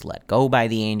he was let go by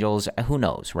the Angels. Who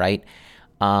knows, right?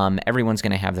 Everyone's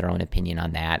going to have their own opinion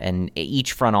on that, and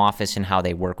each front office and how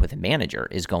they work with a manager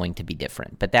is going to be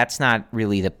different. But that's not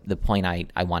really the point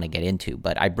I want to get into.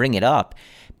 But I bring it up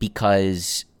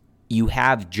because you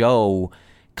have Joe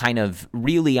kind of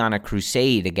really on a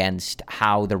crusade against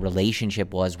how the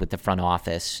relationship was with the front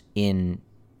office in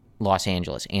Los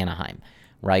Angeles, Anaheim,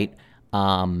 right?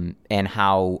 And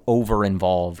how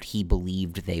over-involved he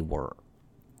believed they were.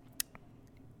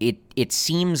 It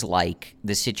seems like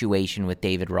the situation with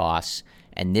David Ross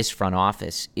and this front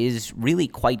office is really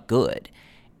quite good.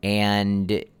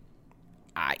 And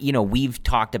we've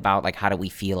talked about like how do we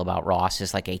feel about Ross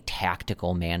as like a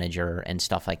tactical manager and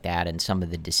stuff like that, and some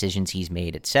of the decisions he's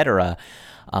made, etc.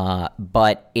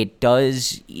 But it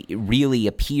does really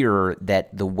appear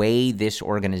that the way this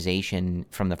organization,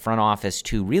 from the front office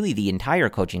to really the entire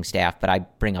coaching staff, but I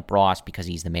bring up Ross because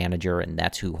he's the manager and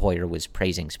that's who Hoyer was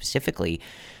praising specifically,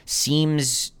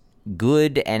 seems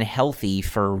good and healthy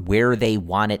for where they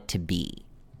want it to be.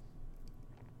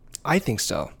 I think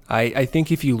so. I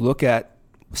think if you look at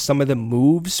some of the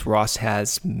moves Ross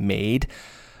has made,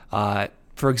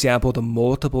 for example, the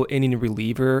multiple inning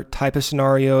reliever type of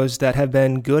scenarios that have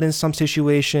been good in some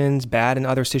situations, bad in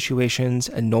other situations,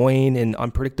 annoying and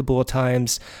unpredictable at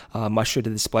times, much to the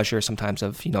displeasure sometimes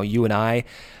of you and I.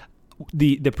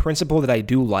 The principle that I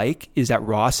do like is that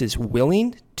Ross is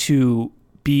willing to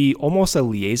be almost a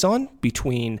liaison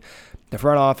between the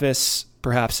front office,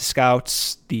 perhaps the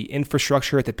scouts, the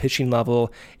infrastructure at the pitching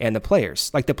level, and the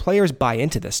players. Like the players buy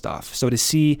into this stuff. So to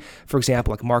see, for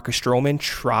example, like Marcus Stroman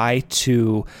try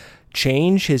to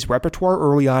change his repertoire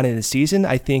early on in the season,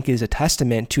 I think is a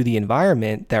testament to the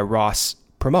environment that Ross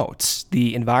promotes,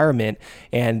 the environment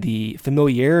and the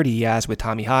familiarity he has with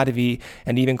Tommy Hotovy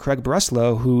and even Craig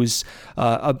Breslow, who's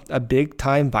a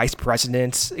big-time vice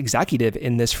president executive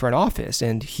in this front office.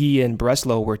 And he and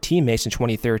Breslow were teammates in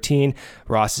 2013.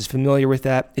 Ross is familiar with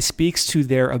that. It speaks to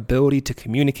their ability to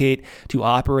communicate, to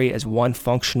operate as one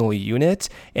functional unit.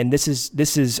 And this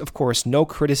is, of course, no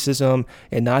criticism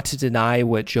and not to deny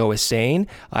what Joe is saying.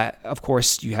 Of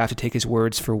course, you have to take his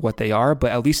words for what they are,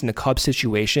 but at least in the Cubs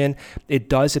situation, it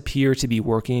does appear to be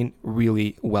working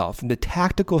really well. From the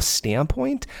tactical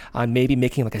standpoint, on maybe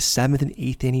making like a 7th and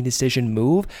 8th inning decision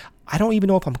move, I don't even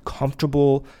know if I'm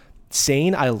comfortable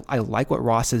saying I like what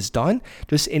Ross has done.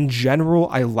 Just in general,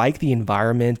 I like the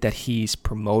environment that he's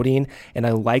promoting, and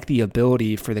I like the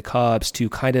ability for the Cubs to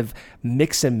kind of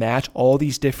mix and match all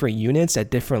these different units at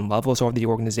different levels of the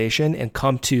organization and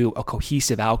come to a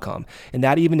cohesive outcome. And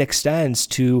that even extends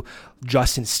to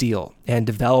Justin Steele and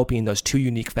developing those 2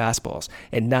 unique fastballs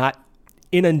and not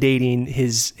inundating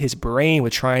his brain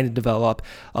with trying to develop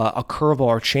a curveball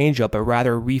or changeup, but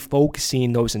rather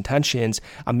refocusing those intentions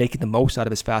on making the most out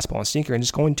of his fastball and sinker and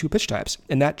just going 2 pitch types.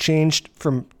 And that changed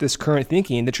from this current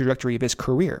thinking the trajectory of his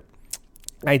career.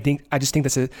 I just think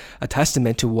that's a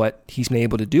testament to what he's been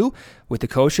able to do with the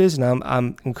coaches, and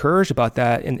I'm encouraged about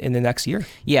that in the next year.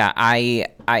 Yeah,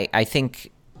 I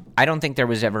think I don't think there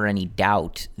was ever any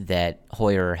doubt that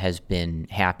Hoyer has been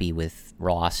happy with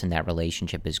Ross and that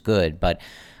relationship is good. But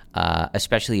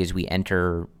especially as we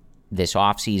enter this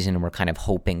offseason and we're kind of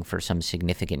hoping for some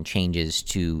significant changes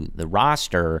to the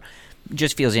roster,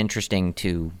 just feels interesting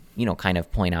to, kind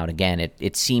of point out again.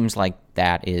 It seems like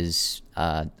that is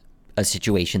a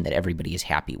situation that everybody is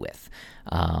happy with.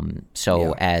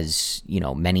 As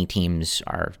many teams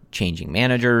are changing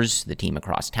managers, the team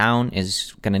across town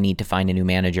is going to need to find a new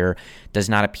manager. Does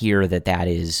not appear that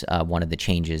is one of the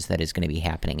changes that is going to be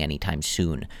happening anytime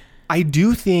soon. I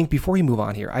do think, before we move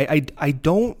on here, I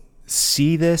don't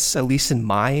see this, at least in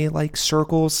my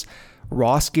circles,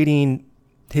 Ross getting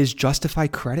his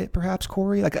justified credit, perhaps,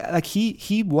 Corey. Like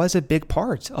he was a big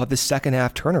part of the second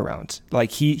half turnaround.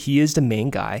 Like he is the main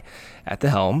guy at the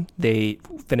helm. They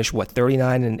finished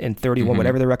 39 and 31,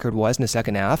 whatever the record was in the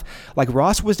second half. Like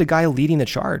Ross was the guy leading the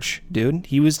charge, dude.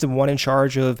 He was the one in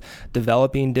charge of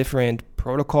developing different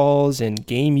protocols and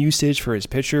game usage for his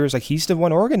pitchers. Like he's the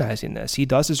one organizing this. He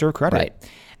does deserve credit. Right.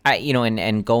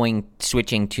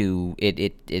 Switching to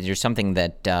it, there's something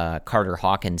that Carter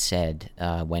Hawkins said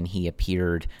when he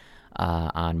appeared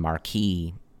on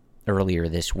Marquee earlier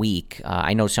this week.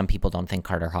 I know some people don't think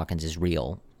Carter Hawkins is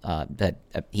real, but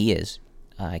he is.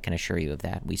 I can assure you of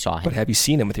that. We saw him. But have you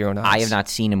seen him with your own eyes? I have not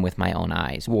seen him with my own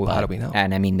eyes. Well, how do we know?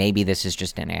 And I mean, maybe this is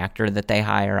just an actor that they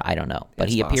hire. I don't know. But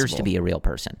he appears to be a real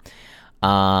person.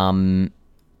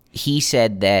 He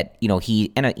said that,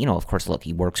 of course, look,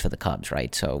 he works for the Cubs,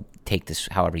 right? So take this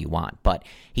however you want. But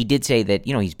he did say that,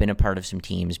 he's been a part of some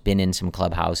teams, been in some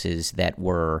clubhouses that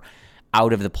were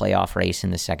out of the playoff race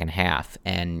in the second half.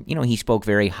 And, he spoke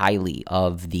very highly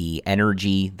of the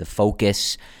energy, the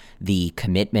focus, the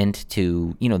commitment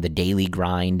to, the daily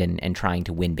grind and trying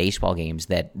to win baseball games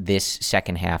that this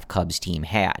second half Cubs team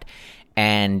had.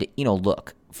 And,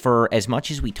 look, for as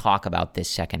much as we talk about this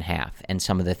second half and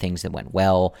some of the things that went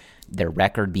well, their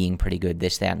record being pretty good,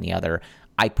 this, that, and the other,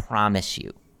 I promise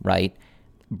you, right,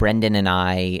 Brendan and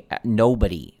I,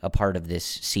 nobody a part of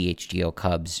this CHGO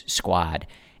Cubs squad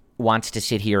wants to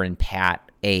sit here and pat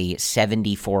a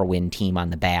 74-win team on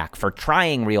the back for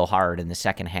trying real hard in the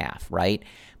second half, right?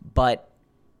 But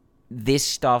this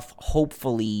stuff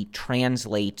hopefully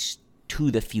translates to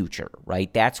the future,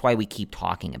 right? That's why we keep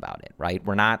talking about it, right?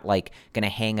 We're not going to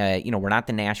hang we're not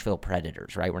the Nashville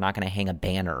Predators, right? We're not going to hang a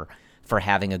banner for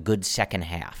having a good second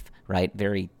half, right?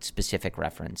 Very specific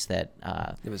reference that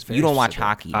it was you don't watch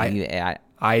hockey.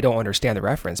 I don't understand the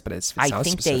reference, but it sounds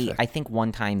specific. I think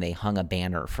one time they hung a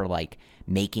banner for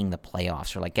making the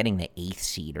playoffs or getting the 8th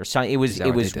seed or something. It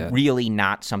was really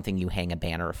not something you hang a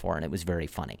banner for, and it was very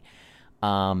funny.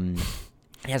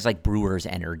 It has Brewers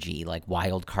energy,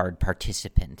 wild card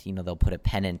participant. They'll put a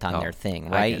pennant on their thing,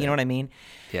 right? You know what I mean?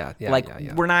 Yeah.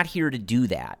 We're not here to do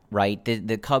that, right?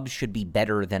 The Cubs should be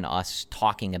better than us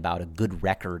talking about a good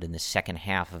record in the second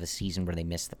half of a season where they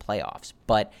missed the playoffs.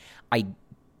 But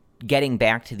getting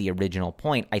back to the original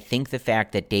point, I think the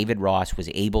fact that David Ross was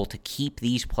able to keep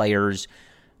these players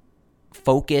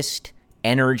focused,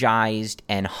 energized,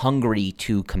 and hungry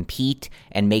to compete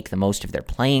and make the most of their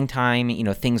playing time,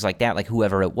 things like that,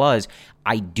 whoever it was,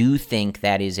 I do think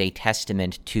that is a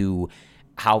testament to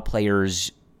how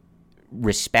players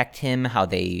respect him, how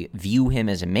they view him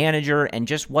as a manager, and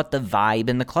just what the vibe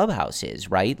in the clubhouse is,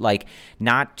 right?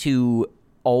 Not to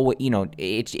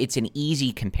it's an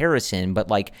easy comparison, but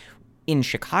like in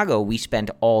Chicago, we spent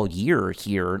all year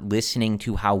here listening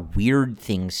to how weird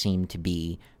things seem to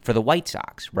be for the White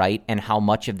Sox, right? And how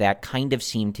much of that kind of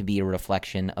seemed to be a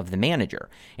reflection of the manager.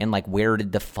 And like, where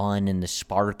did the fun and the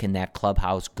spark in that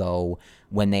clubhouse go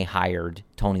when they hired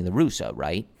Tony La Russa,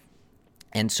 right?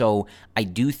 And so I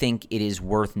do think it is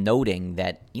worth noting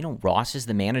that, Ross is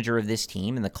the manager of this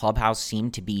team and the clubhouse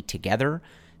seemed to be together.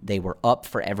 They were up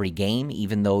for every game,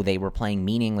 even though they were playing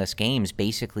meaningless games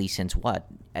basically since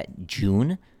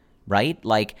June, right?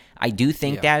 Like, I do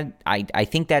think that I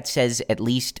think that says at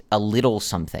least a little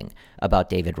something about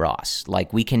David Ross.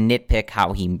 Like, we can nitpick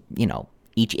how he,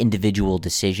 each individual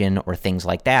decision or things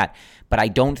like that, but I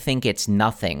don't think it's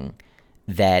nothing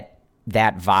that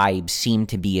vibe seemed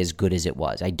to be as good as it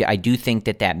was. I do think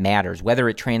that matters. Whether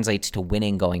it translates to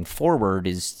winning going forward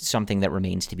is something that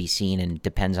remains to be seen and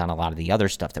depends on a lot of the other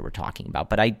stuff that we're talking about.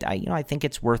 But I think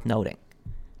it's worth noting.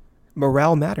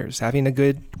 Morale matters. Having a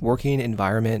good working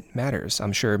environment matters.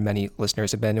 I'm sure many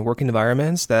listeners have been in working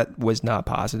environments that was not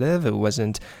positive. It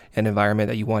wasn't an environment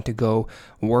that you want to go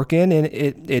work in, and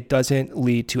it doesn't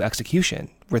lead to execution.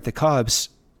 With the Cubs,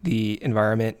 the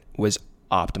environment was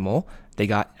optimal. They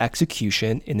got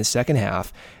execution in the second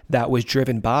half that was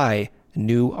driven by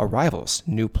new arrivals,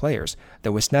 new players.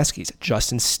 The Wisniewskis,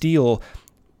 Justin Steele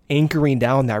anchoring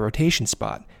down that rotation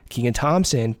spot. Keegan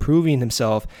Thompson proving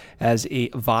himself as a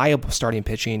viable starting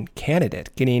pitching candidate,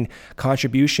 getting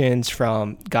contributions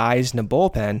from guys in the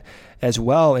bullpen as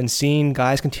well, and seeing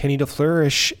guys continue to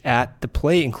flourish at the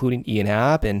plate, including Ian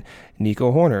Happ and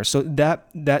Nico Horner. So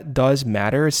that does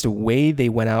matter. It's the way they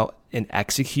went out and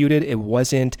executed. It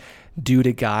wasn't due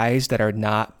to guys that are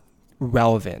not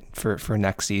relevant for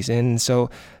next season. So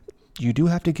you do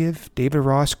have to give David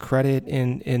Ross credit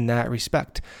in that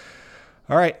respect.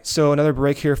 All right, so another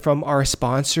break here from our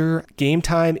sponsor. Game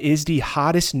Time is the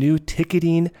hottest new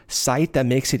ticketing site that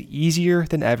makes it easier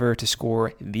than ever to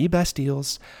score the best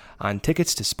deals on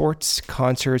tickets to sports,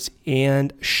 concerts,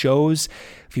 and shows.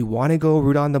 If you want to go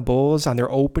root on the Bulls on their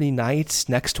opening nights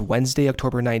next Wednesday,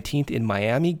 October 19th in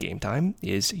Miami, Game Time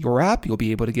is your app. You'll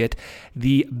be able to get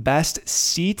the best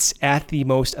seats at the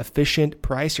most efficient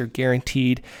price. You're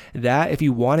guaranteed that. If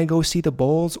you want to go see the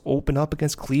Bulls open up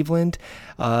against Cleveland,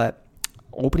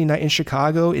 opening night in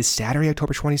Chicago is Saturday,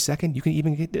 October 22nd. You can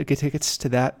even get tickets to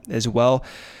that as well.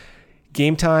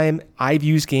 Game Time, I've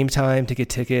used Game Time to get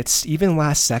tickets even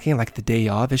last second, like the day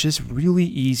of. It's just really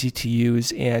easy to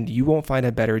use, and you won't find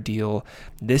a better deal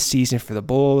this season for the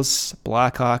Bulls,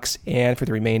 Blackhawks, and for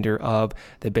the remainder of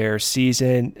the Bears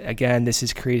season. Again, this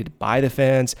is created by the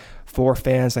fans for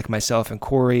fans like myself and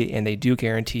Corey, and they do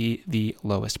guarantee the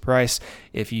lowest price.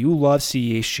 If you love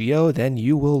CHGO, then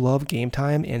you will love Game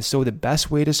Time, and so the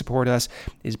best way to support us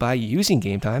is by using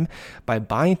Game Time, by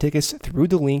buying tickets through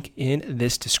the link in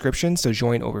this description. So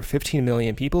join over 15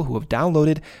 million people who have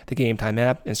downloaded the Game Time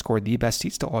app and scored the best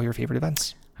seats to all your favorite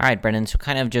events. All right, Brendan, so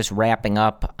kind of just wrapping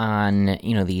up on,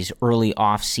 these early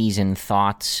off-season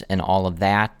thoughts and all of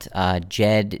that.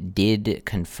 Jed did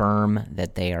confirm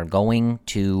that they are going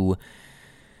to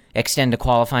extend a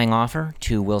qualifying offer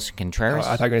to Wilson Contreras.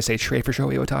 I thought you were going to say trade for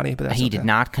Shohei Ohtani, but that's He okay. did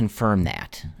not confirm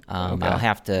that. Okay. I'll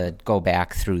have to go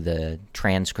back through the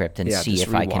transcript and see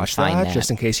if I can find that. Just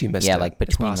in case you missed it. Yeah, like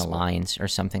between the lines or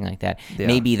something like that. Yeah.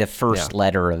 Maybe the first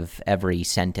letter of every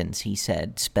sentence he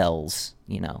said spells,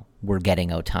 we're getting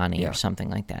Ohtani or something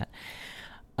like that.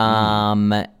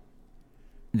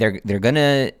 They're going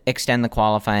to extend the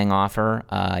qualifying offer.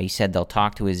 He said they'll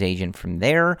talk to his agent from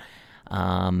there.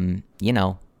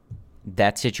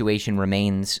 That situation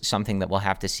remains something that we'll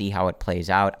have to see how it plays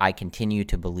out. I continue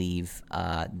to believe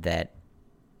that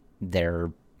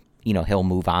he'll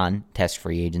move on, test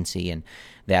free agency, and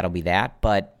that'll be that.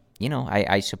 But,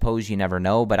 I suppose you never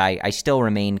know. But I still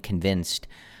remain convinced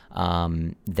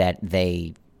that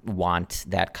they want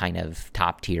that kind of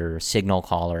top-tier signal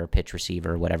caller, pitch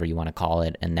receiver, whatever you want to call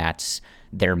it, and that's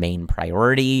their main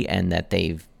priority, and that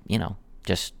they've,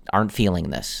 just aren't feeling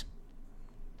this.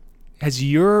 Has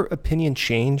your opinion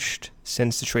changed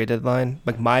since the trade deadline?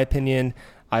 Like, my opinion,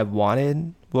 I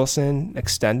wanted Wilson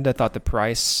extended. I thought the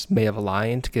price may have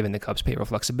aligned given the Cubs' payroll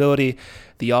flexibility.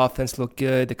 The offense looked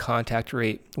good. The contact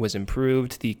rate was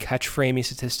improved. The catch framing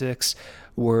statistics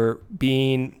were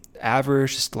being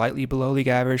average, slightly below league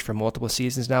average for multiple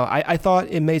seasons now. I thought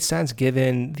it made sense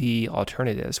given the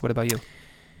alternatives. What about you?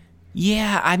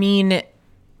 Yeah, I mean,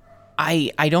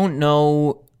 I don't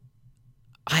know.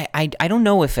 I don't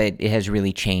know if it has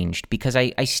really changed because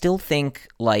I still think,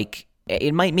 like,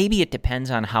 Maybe it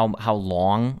depends on how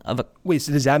long of a. Wait,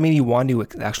 so does that mean you want to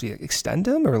actually extend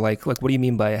him, or like what do you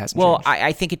mean by it hasn't changed?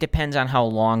 I think it depends on how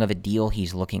long of a deal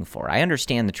he's looking for. I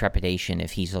understand the trepidation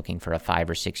if he's looking for a 5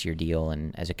 or 6 year deal,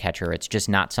 and as a catcher, it's just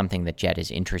not something that Jed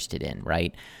is interested in,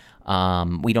 right?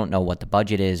 We don't know what the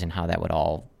budget is and how that would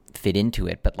all fit into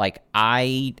it, but like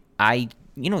I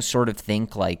sort of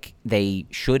think like they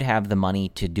should have the money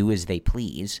to do as they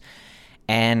please,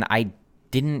 and I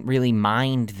didn't really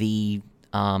mind the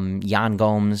Yan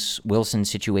Gomes Wilson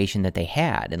situation that they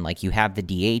had. And like, you have the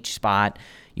DH spot,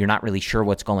 you're not really sure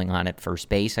what's going on at first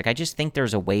base. Like, I just think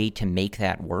there's a way to make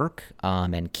that work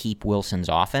and keep Wilson's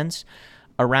offense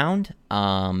around.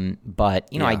 But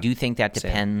I do think that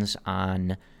depends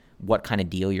on what kind of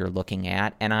deal you're looking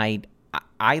at. And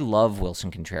I love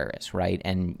Wilson Contreras, right?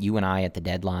 And you and I at the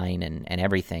deadline and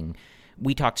everything,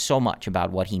 we talked so much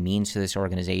about what he means to this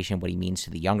organization, what he means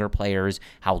to the younger players,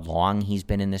 how long he's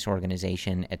been in this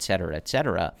organization, et cetera, et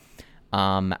cetera.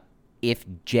 If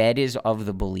Jed is of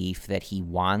the belief that he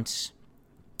wants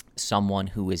someone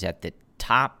who is at the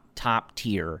top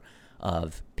tier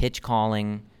of pitch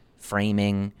calling,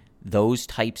 framing, those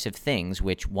types of things,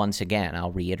 which once again,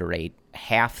 I'll reiterate,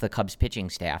 half the Cubs pitching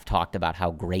staff talked about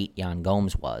how great Yan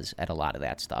Gomes was at a lot of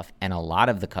that stuff, and a lot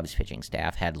of the Cubs pitching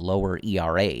staff had lower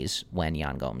ERAs when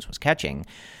Yan Gomes was catching.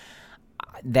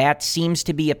 That seems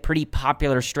to be a pretty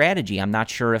popular strategy. I'm not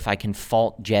sure if I can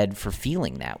fault Jed for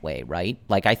feeling that way, right?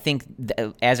 Like, I think,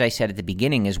 as I said at the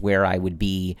beginning, is where I would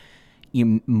be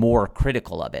more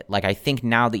critical of it. Like, I think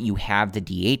now that you have the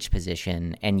DH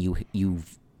position and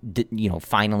you've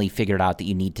finally figured out that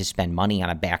you need to spend money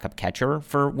on a backup catcher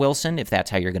for Wilson, if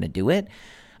that's how you're going to do it,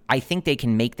 I think they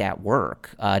can make that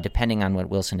work, depending on what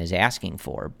Wilson is asking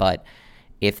for. But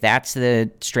if that's the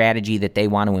strategy that they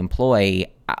want to employ,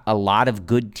 a lot of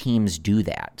good teams do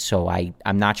that. So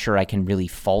I'm not sure I can really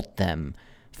fault them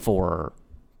for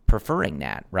preferring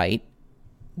that, right?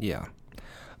 Yeah.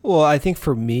 Well, I think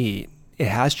for me, it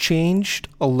has changed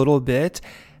a little bit.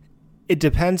 It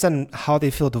depends on how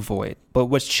they fill the void. But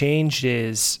what's changed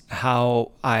is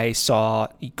how I saw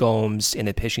Gomes and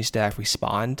the pitching staff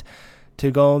respond to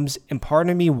Gomes. And part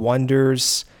of me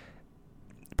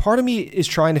is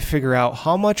trying to figure out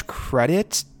how much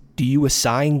credit do you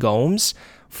assign Gomes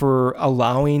for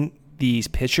allowing these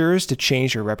pitchers to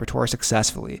change their repertoire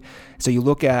successfully. So you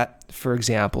look at, for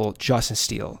example, Justin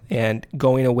Steele and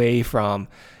going away from,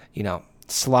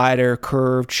 slider,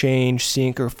 curve, change,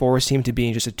 sinker, four-seam to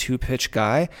being just a two-pitch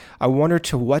guy. I wonder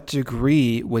to what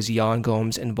degree was Yan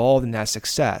Gomes involved in that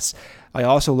success. I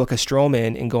also look at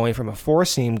Stroman and going from a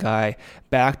four-seam guy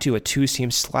back to a two-seam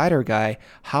slider guy.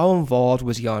 How involved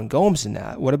was Yan Gomes in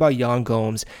that? What about Yan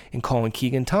Gomes and calling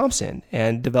Keegan Thompson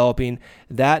and developing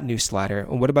that new slider?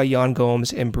 And what about Yan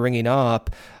Gomes and bringing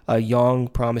up a young,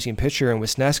 promising pitcher in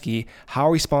Wisniewski? How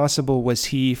responsible was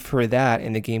he for that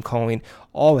in the game calling,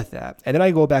 all with that? And then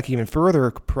I go back even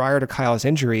further. Prior to Kyle's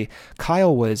injury,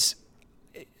 Kyle was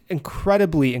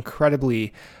incredibly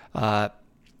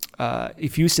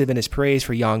effusive in his praise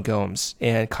for Yan Gomes.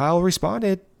 And Kyle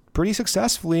responded pretty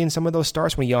successfully in some of those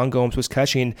starts when Yan Gomes was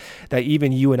catching, that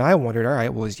even you and I wondered, all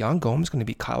right, well, is Yan Gomes going to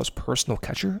be Kyle's personal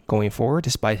catcher going forward,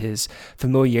 despite his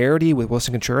familiarity with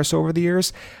Wilson Contreras over the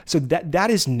years? So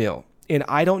that is new. And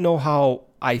I don't know how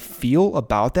I feel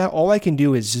about that. All I can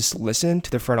do is just listen to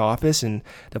the front office and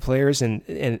the players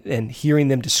and hearing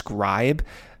them describe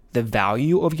the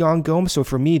value of Yan Gomes. So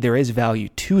for me, there is value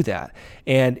to that.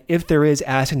 And if there is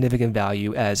as significant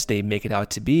value as they make it out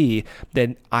to be,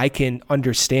 then I can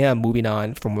understand moving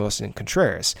on from Wilson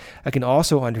Contreras. I can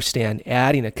also understand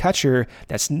adding a catcher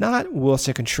that's not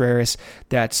Wilson Contreras,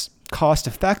 that's cost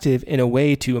effective in a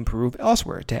way to improve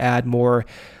elsewhere, to add more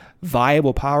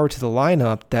viable power to the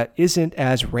lineup that isn't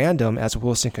as random as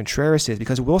Wilson Contreras is.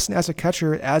 Because Wilson as a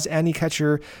catcher, as any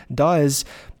catcher does,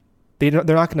 they're not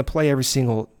going to play every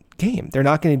single game. They're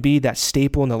not going to be that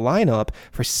staple in the lineup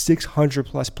for 600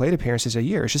 plus plate appearances a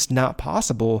year. It's just not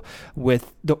possible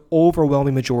with the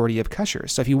overwhelming majority of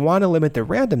catchers. So if you want to limit the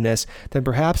randomness, then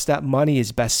perhaps that money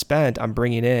is best spent on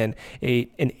bringing in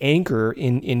an anchor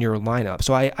in your lineup.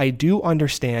 So I do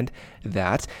understand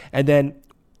that. And then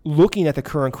looking at the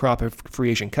current crop of free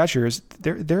agent catchers,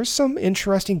 there's some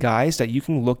interesting guys that you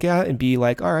can look at and be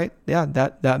like, all right, yeah,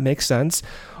 that makes sense.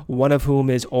 One of whom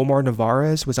is Omar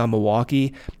Narvaez, was on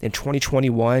Milwaukee in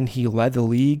 2021. He led the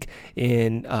league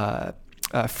in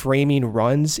framing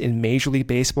runs in Major League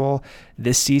Baseball.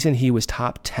 This season, he was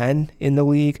top 10 in the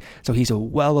league, so he's a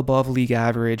well above league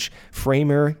average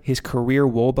framer. His career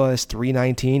WOBA is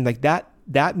 319. Like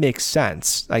that makes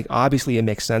sense. Like, obviously it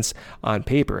makes sense on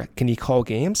paper. Can he call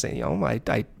games? And,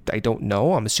 I don't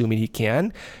know. I'm assuming he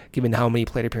can, given how many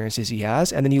plate appearances he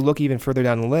has. And then you look even further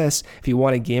down the list. If you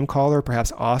want a game caller,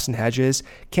 perhaps Austin Hedges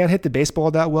can't hit the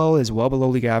baseball that well, is well below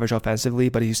league average offensively,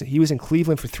 but he was in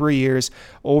Cleveland for 3 years,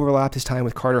 overlapped his time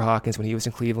with Carter Hawkins when he was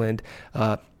in Cleveland.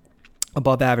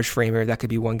 Above average framer, that could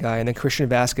be one guy. And then Christian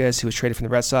Vasquez, who was traded from the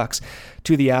Red Sox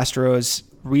to the Astros.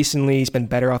 Recently, he's been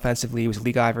better offensively. He was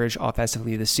league average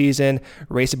offensively this season,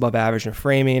 raced above average in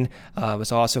framing,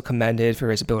 was also commended for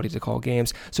his ability to call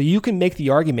games. So you can make the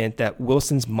argument that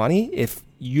Wilson's money, if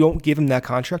you don't give him that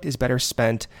contract, is better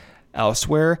spent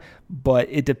elsewhere, but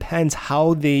it depends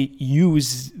how they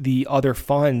use the other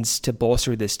funds to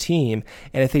bolster this team.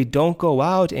 And if they don't go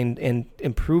out and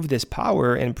improve this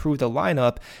power and improve the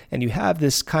lineup, and you have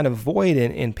this kind of void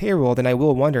in payroll, then I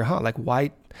will wonder,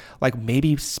 why,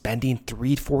 maybe spending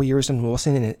 3-4 years on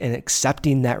Wilson and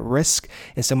accepting that risk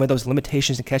and some of those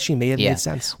limitations in catching may have made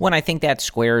sense. Well, I think that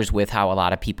squares with how a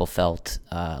lot of people felt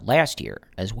last year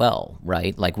as well,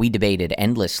 right? Like, we debated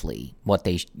endlessly what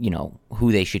they,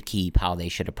 who they should keep, how they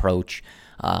should approach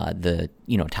the,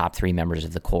 top 3 members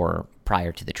of the core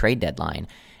prior to the trade deadline.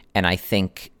 And I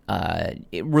think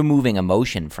removing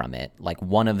emotion from it, like,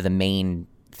 one of the main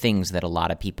things that a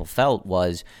lot of people felt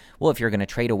was, well, if you're going to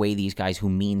trade away these guys who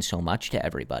mean so much to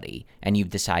everybody, and you've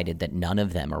decided that none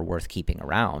of them are worth keeping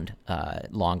around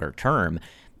longer term,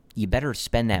 you better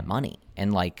spend that money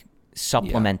and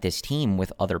supplement this team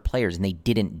with other players. And they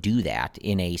didn't do that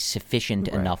in a sufficient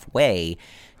enough way.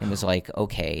 It was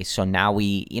okay, so now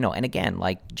we, and again,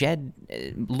 Jed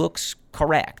looks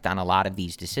correct on a lot of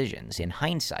these decisions in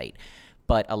hindsight.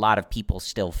 But a lot of people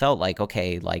still felt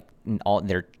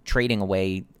they're trading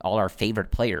away all our favorite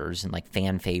players and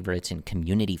fan favorites and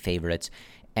community favorites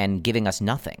and giving us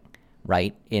nothing,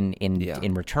 right?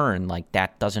 In return,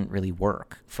 that doesn't really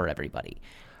work for everybody.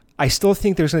 I still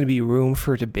think there's going to be room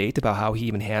for debate about how he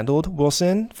even handled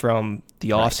Wilson from the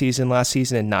offseason last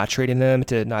season and not trading him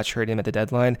to not trading him at the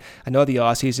deadline. I know the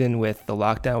offseason with the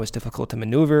lockdown was difficult to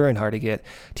maneuver and hard to get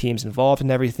teams involved and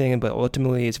everything, but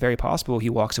ultimately it's very possible he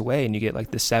walks away and you get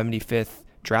the 75th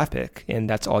draft pick, and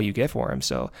that's all you get for him.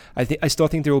 So I still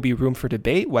think there will be room for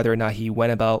debate whether or not he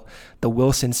went about the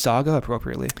Wilson saga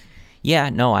appropriately.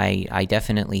 Yeah, no, I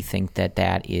definitely think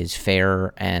that is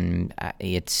fair, and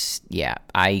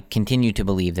I continue to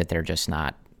believe that they're just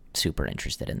not super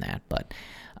interested in that, but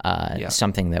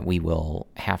something that we will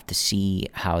have to see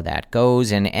how that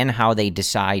goes and how they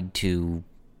decide to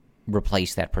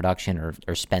replace that production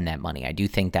or spend that money. I do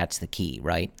think that's the key,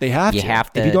 right? They have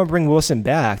to. If you don't bring Wilson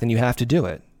back, then you have to do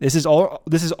it. This is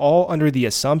all under the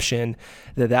assumption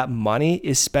that money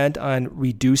is spent on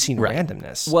reducing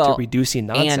randomness, to reducing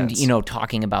nonsense. And,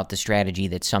 talking about the strategy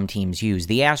that some teams use,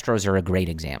 the Astros are a great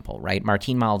example, right?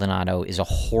 Martin Maldonado is a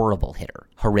horrible hitter,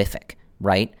 horrific,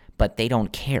 right? But they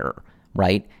don't care,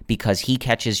 right? Because he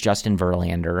catches Justin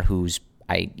Verlander, who's,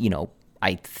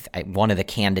 one of the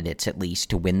candidates at least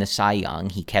to win the Cy Young.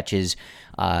 He catches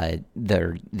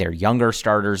their younger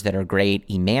starters that are great.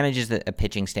 He manages a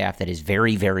pitching staff that is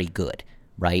very, very good,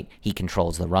 right? He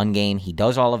controls the run game. He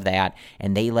does all of that,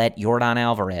 and they let Yordan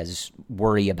Alvarez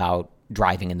worry about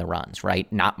driving in the runs,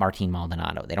 right? Not Martin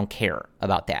Maldonado. They don't care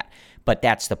about that. But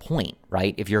that's the point,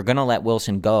 right? If you're going to let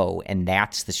Wilson go and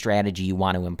that's the strategy you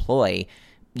want to employ,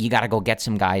 you got to go get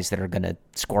some guys that are going to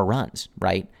score runs,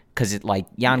 right? Because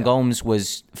Yan Gomes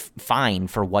was fine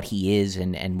for what he is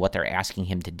and what they're asking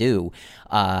him to do.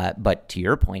 But to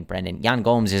your point, Brendan, Yan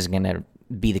Gomes is going to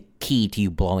be the key to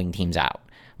you blowing teams out,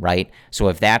 right? So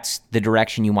if that's the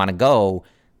direction you want to go,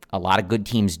 a lot of good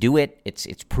teams do it.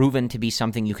 It's proven to be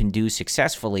something you can do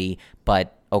successfully,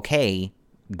 but okay,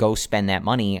 go spend that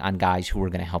money on guys who are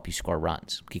going to help you score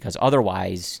runs. Because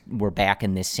otherwise, we're back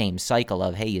in this same cycle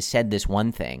of, hey, you said this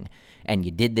one thing, and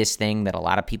you did this thing that a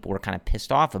lot of people were kind of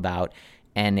pissed off about,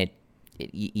 and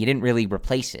you didn't really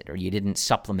replace it, or you didn't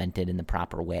supplement it in the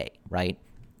proper way, right?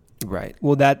 Right.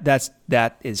 Well,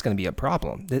 that is going to be a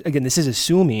problem. Again, this is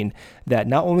assuming that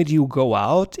not only do you go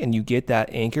out and you get that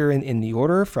anchor in the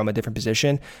order from a different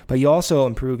position, but you also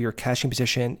improve your catching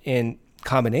position in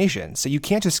combination. So you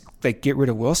can't just get rid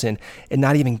of Wilson and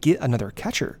not even get another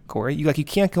catcher, Corey. You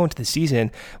can't go into the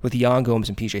season with Yan Gomes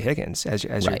and PJ Higgins as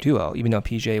your duo, even though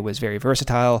PJ was very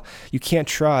versatile. You can't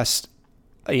trust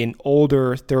an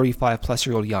older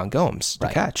 35-plus-year-old Yan Gomes to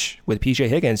catch with PJ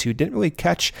Higgins, who didn't really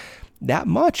catch that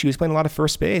much. He was playing a lot of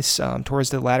first base towards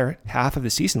the latter half of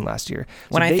the season last year.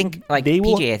 When I think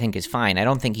PJ, I think is fine. I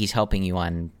don't think he's helping you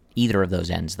on either of those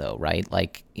ends, though, right?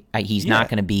 Like, he's not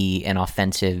going to be an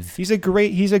offensive. He's a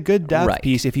good depth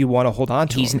piece if you want to hold on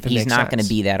to him. He's not going to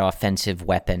be that offensive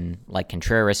weapon like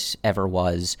Contreras ever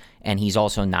was, and he's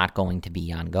also not going to be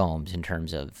Yan Gomes in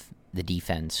terms of the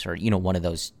defense or, one of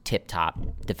those tip-top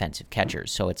defensive catchers.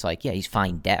 So it's like, yeah, he's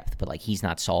fine depth, but like he's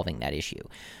not solving that issue.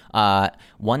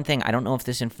 One thing, I don't know if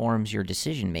this informs your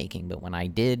decision-making, but when I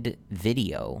did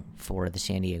video for the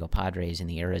San Diego Padres in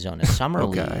the Arizona Summer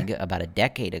League about a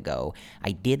decade ago,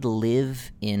 I did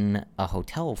live in a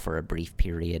hotel for a brief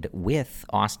period with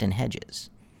Austin Hedges.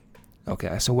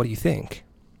 Okay, so what do you think?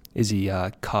 Is he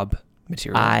Cub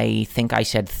material? I think I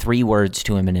said 3 words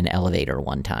to him in an elevator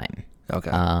one time. Okay.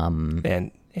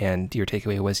 And your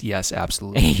takeaway was yes,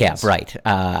 absolutely. Yeah, yes. right.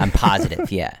 I'm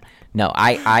positive. Yeah. No,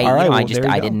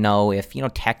 I didn't know if,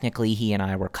 technically he and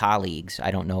I were colleagues.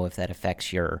 I don't know if that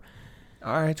affects your.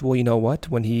 All right. Well, you know what?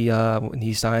 When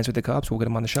he signs with the Cubs, we'll get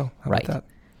him on the show. How about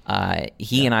that?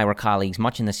 He and I were colleagues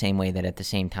much in the same way that at the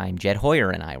same time Jed Hoyer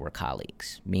and I were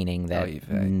colleagues, meaning that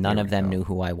none of them knew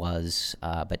who I was,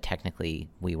 but technically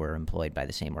we were employed by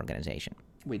the same organization.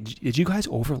 Wait, did you guys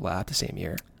overlap the same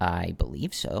year? I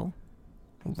believe so.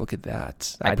 Look at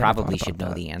that. I probably should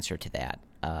know the answer to that.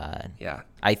 Yeah.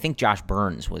 I think Josh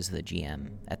Burns was the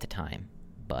GM at the time,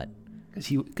 but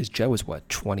because Joe was what,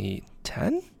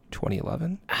 2010,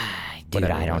 2011? Dude,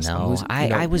 I don't know.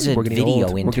 I was a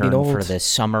video intern for the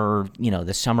summer,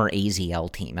 the summer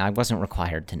AZL team. I wasn't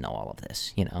required to know all of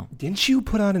this, Didn't you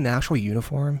put on an actual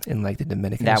uniform in like the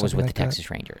Dominican? That was with the Texas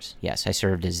Rangers. Yes, I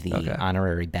served as the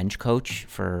honorary bench coach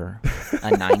for a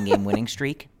 9-game winning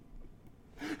streak.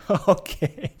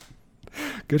 Okay.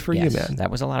 Good for you, man. That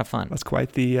was a lot of fun. That's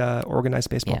quite the organized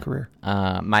baseball career.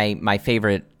 My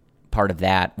favorite part of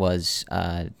that was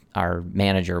our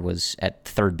manager was at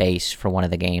third base for one of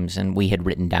the games, and we had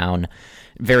written down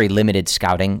very limited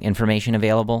scouting information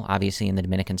available, obviously, in the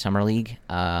Dominican Summer League.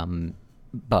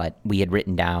 But we had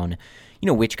written down,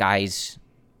 which guys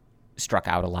struck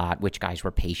out a lot, which guys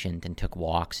were patient and took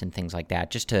walks and things like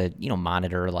that, just to,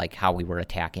 monitor like how we were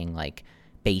attacking like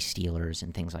base stealers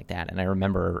and things like that. And I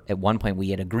remember at one point we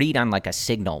had agreed on like a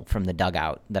signal from the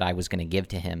dugout that I was going to give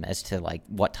to him as to like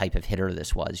what type of hitter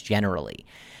this was generally.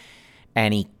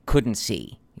 And he couldn't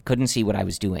see what I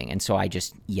was doing. And so I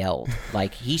just yelled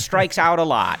like, he strikes out a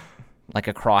lot, like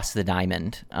across the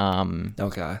diamond.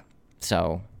 Okay.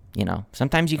 So,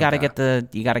 sometimes you got to get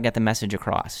the message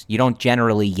across. You don't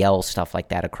generally yell stuff like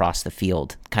that across the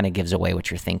field. Kind of gives away what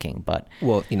you're thinking, but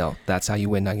well, that's how you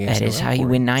win 9 games. That is how you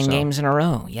win 9 games in a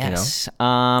row. Yes. You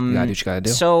gotta do what you gotta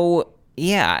do. So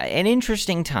yeah, an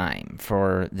interesting time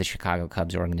for the Chicago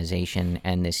Cubs organization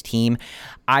and this team.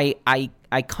 I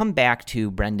come back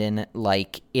to, Brendan,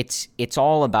 like it's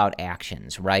all about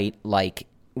actions, right? Like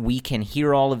we can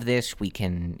hear all of this, we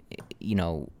can,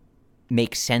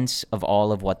 make sense of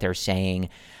all of what they're saying.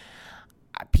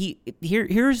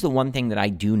 Here's the one thing that I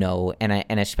do know,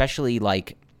 and especially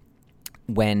like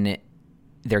when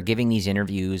they're giving these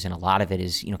interviews, and a lot of it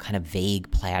is, kind of vague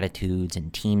platitudes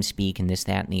and team speak and this,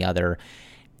 that, and the other.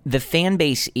 The fan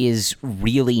base is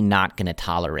really not going to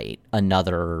tolerate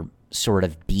another sort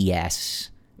of BS,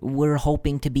 we're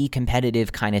hoping to be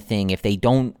competitive kind of thing if they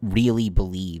don't really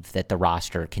believe that the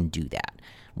roster can do that.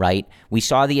 Right? We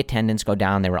saw the attendance go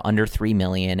down. They were under 3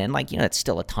 million. And it's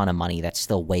still a ton of money. That's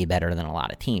still way better than a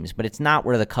lot of teams. But it's not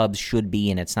where the Cubs should be,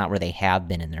 and it's not where they have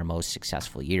been in their most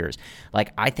successful years.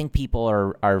 Like, I think people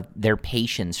are their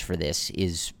patience for this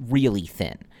is really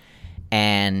thin.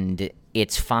 And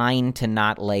it's fine to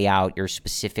not lay out your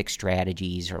specific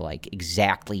strategies or like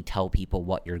exactly tell people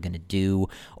what you're going to do,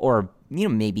 or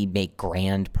maybe make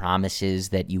grand promises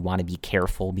that you want to be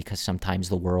careful because sometimes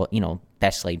the world,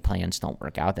 best laid plans don't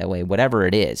work out that way, whatever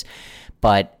it is.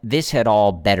 But this had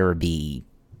all better be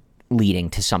leading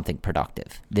to something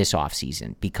productive this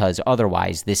offseason, because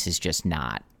otherwise this is just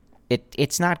not,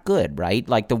 it's not good, right?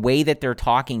 Like the way that they're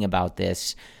talking about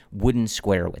this wouldn't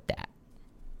square with that.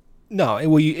 No,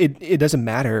 it doesn't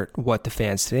matter what the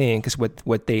fans think, because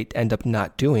what they end up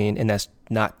not doing, and that's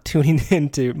not tuning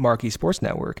into Marquee Sports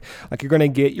Network. Like, you're going to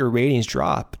get your ratings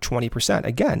drop 20%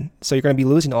 again, so you're going to be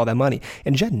losing all that money.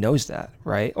 And Jed knows that,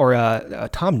 right? Or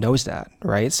Tom knows that,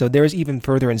 right? So there's even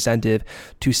further incentive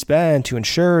to spend to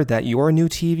ensure that your new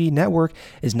TV network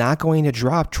is not going to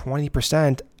drop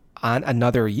 20% on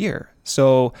another year.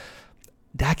 So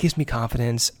that gives me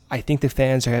confidence. I think the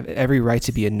fans have every right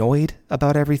to be annoyed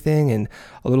about everything and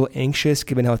a little anxious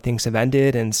given how things have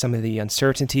ended and some of the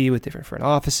uncertainty with different front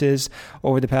offices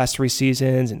over the past 3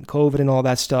 seasons and COVID and all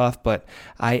that stuff. But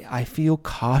I feel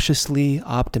cautiously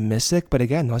optimistic. But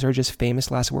again, those are just famous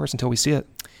last words until we see it.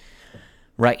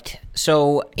 Right.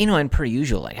 So, and per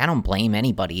usual, I don't blame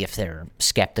anybody if they're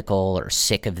skeptical or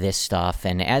sick of this stuff.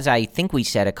 And as I think we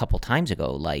said a couple times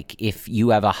ago, if you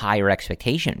have a higher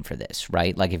expectation for this,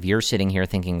 right? If you're sitting here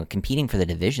thinking of competing for the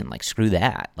division, screw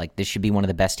that. This should be one of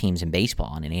the best teams in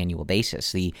baseball on an annual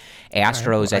basis. The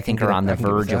Astros, I think, are on the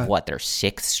verge of their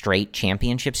 6th straight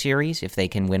championship series if they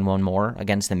can win one more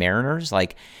against the Mariners.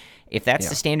 If that's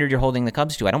the standard you're holding the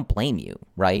Cubs to, I don't blame you,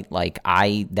 right?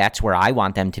 That's where I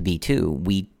want them to be too.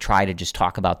 We try to just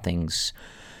talk about things.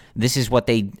 This is what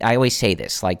I always say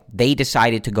this, they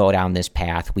decided to go down this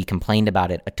path. We complained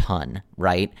about it a ton,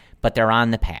 right? But they're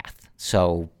on the path.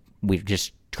 So we're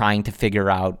just trying to figure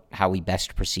out how we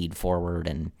best proceed forward.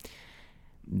 And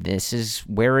this is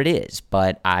where it is.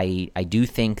 But I do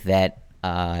think that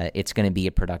it's going to be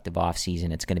a productive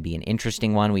offseason. It's going to be an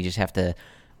interesting one. We just have to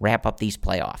wrap up these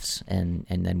playoffs, and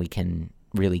then we can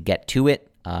really get to it.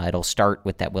 It'll start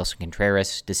with that Wilson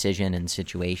Contreras decision and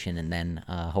situation, and then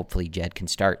hopefully Jed can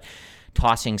start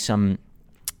tossing some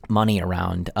money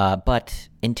around, but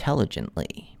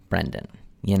intelligently, Brendan,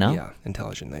 Yeah,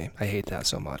 intelligently. I hate that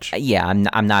so much. Yeah,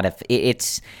 I'm not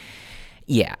it's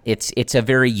a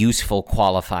very useful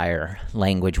qualifier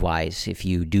language-wise if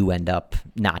you do end up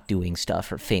not doing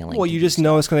stuff or failing. Well, you just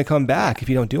know it's going to come back if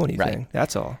you don't do anything. Right.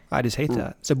 That's all. I just hate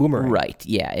that. It's a boomerang. Right.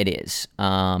 Yeah, it is.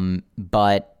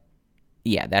 But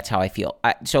yeah, that's how I feel.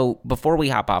 So before we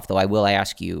hop off, though, I will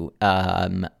ask you,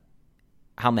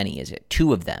 how many is it?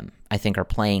 2 of them, I think, are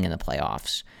playing in the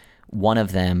playoffs. One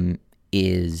of them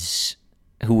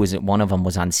one of them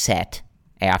was on set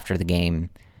after the game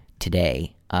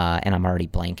today. And I'm already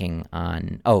blanking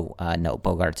on. No,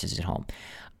 Bogaerts is at home.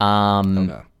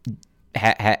 No.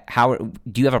 How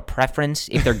do you have a preference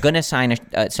if they're going to sign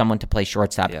someone to play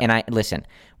shortstop? Yeah. And listen,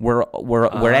 we're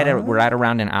at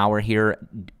around an hour here.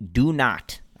 Do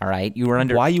not. All right, you are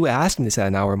under. Why are you asking this at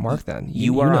an hour mark? Then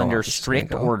you are under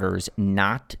strict orders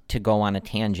not to go on a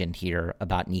tangent here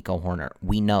about Nico Hoerner.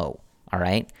 We know. All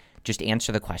right, just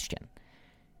answer the question.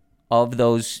 Of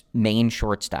those main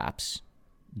shortstops,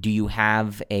 do you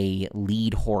have a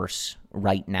lead horse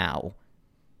right now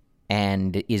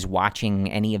and is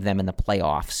watching any of them in the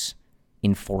playoffs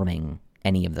informing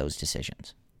any of those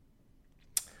decisions?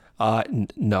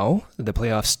 No, the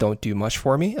playoffs don't do much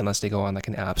for me unless they go on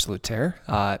an absolute tear.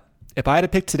 If I had to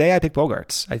pick today, I'd pick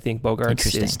Bogaerts. I think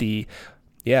Bogaerts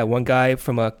is one guy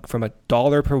from a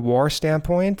dollar per WAR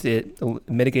standpoint. It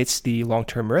mitigates the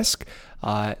long-term risk.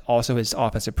 Also, his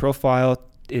offensive profile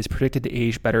is predicted to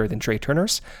age better than Trey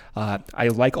Turner's. I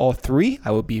like all 3.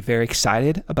 I would be very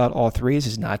excited about all 3. This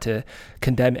is not to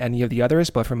condemn any of the others,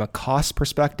 but from a cost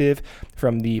perspective,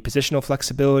 from the positional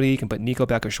flexibility, you can put Nico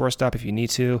back at shortstop if you need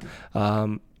to.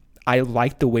 I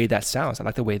like the way that sounds. I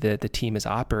like the way that the team is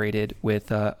operated with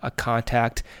a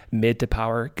contact mid to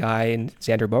power guy in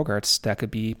Xander Bogaerts that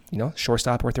could be,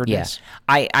 shortstop or third base.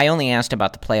 I only asked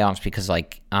about the playoffs because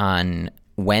on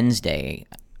Wednesday,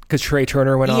 because Trey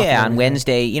Turner went off. Yeah, on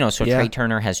Wednesday, Trey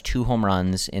Turner has 2 home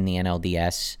runs in the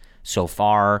NLDS so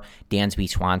far. Dansby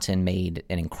Swanson made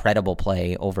an incredible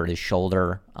play over his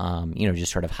shoulder,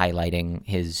 just sort of highlighting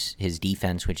his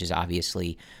defense, which is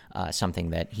obviously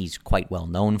something that he's quite well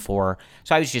known for.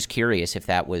 So I was just curious if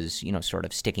that was, sort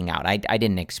of sticking out. I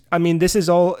didn't expect. I mean, this is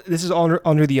all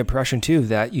under the impression too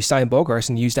that you sign Bogaerts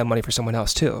and use that money for someone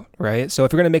else too, right? So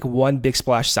if you're going to make one big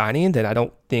splash signing, then I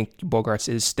don't think Bogaerts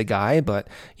is the guy. But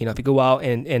if you go out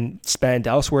and spend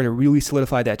elsewhere to really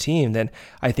solidify that team, then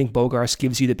I think Bogaerts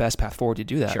gives you the best path forward to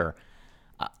do that. Sure.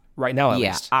 Right now, at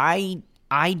least.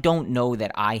 I don't know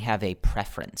that I have a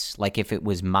preference. If it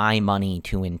was my money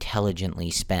to intelligently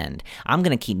spend, I'm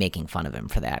going to keep making fun of him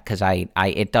for that because it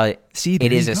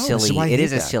is a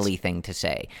silly thing to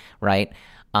say, right?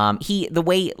 The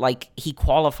way he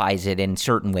qualifies it in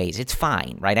certain ways, it's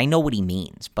fine, right? I know what he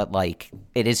means, but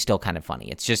it is still kind of funny.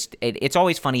 It's just it's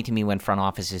always funny to me when front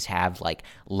offices have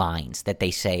lines that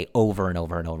they say over and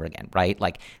over and over again, right?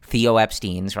 Theo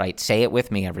Epstein's, right? Say it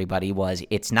with me, everybody. Was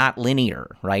it's not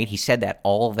linear, right? He said that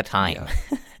all the time.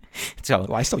 Yeah. So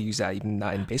I still use that even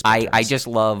not in baseball. I just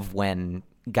love when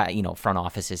front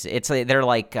offices. They're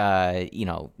like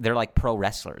pro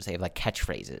wrestlers. They have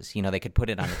catchphrases. They could put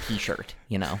it on a T-shirt.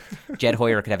 Jed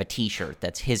Hoyer could have a T-shirt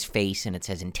that's his face and it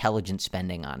says "intelligent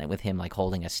spending" on it, with him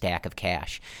holding a stack of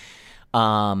cash.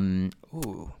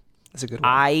 Ooh, that's a good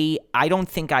one. I don't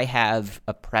think I have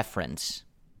a preference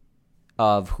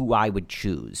of who I would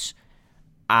choose.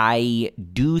 I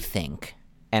do think,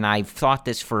 and I've thought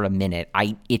this for a minute.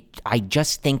 I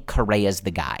just think Correa's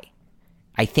the guy.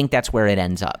 I think that's where it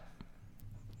ends up.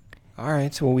 All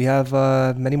right. Well, we have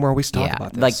many more weeks to talk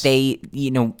about this. Like they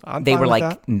were like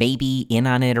that. maybe in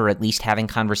on it or at least having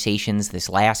conversations this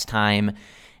last time.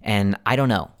 And I don't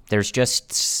know. There's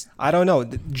just... I don't know.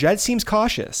 Jed seems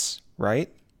cautious, right?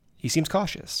 He seems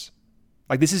cautious.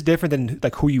 Like, this is different than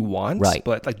like who you want, right?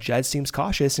 But like Jed seems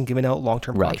cautious in giving out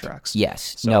long-term contracts.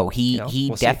 Yes. So, no, he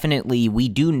we'll definitely, we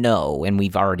do know, and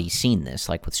we've already seen this,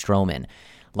 like with Stroman,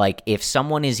 like if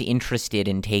someone is interested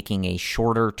in taking a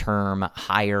shorter term,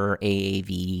 higher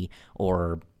AAV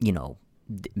or,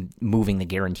 moving the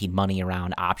guaranteed money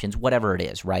around options, whatever it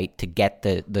is, right, to get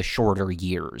the shorter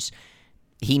years,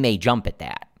 he may jump at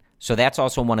that. So that's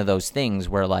also one of those things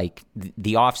where like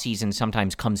the offseason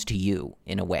sometimes comes to you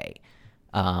in a way.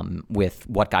 With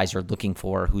what guys are looking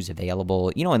for, who's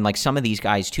available, and like some of these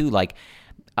guys too, like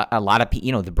a lot of,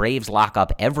 the Braves lock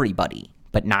up everybody,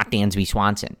 but not Dansby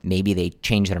Swanson. Maybe they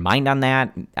change their mind on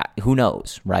that. Who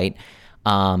knows, right?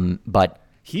 But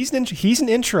he's an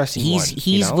interesting one.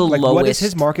 He's the like, lowest. What does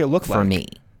his market look for like me?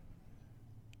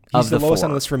 He's the lowest four.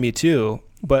 on the list for me too.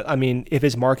 But I mean, if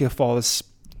his market falls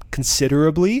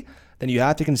considerably, then you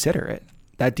have to consider it.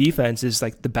 That defense is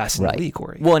like the best in the league,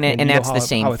 Corey. Well, and that's the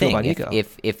same thing.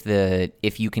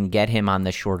 If you can get him on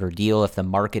the shorter deal, if the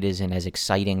market isn't as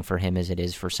exciting for him as it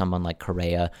is for someone like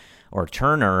Correa or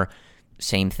Turner,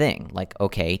 same thing. Like,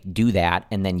 okay, do that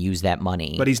and then use that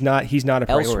money. But he's not a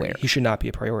priority. Elsewhere. He should not be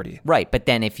a priority. Right, but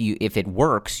then if it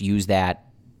works, use that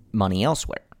money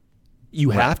elsewhere.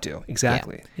 You have to.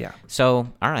 Exactly. Yeah. So,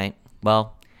 all right.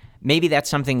 Well, maybe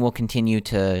that's something we'll continue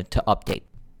to update.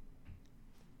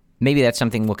 Maybe that's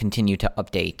something we'll continue to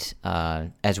update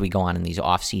as we go on in these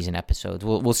off-season episodes.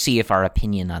 We'll see if our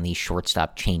opinion on these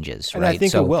shortstop changes, And right? I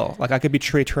think it will. Like, I could be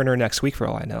Trey Turner next week for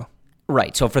all I know.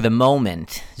 Right. So for the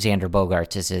moment, Xander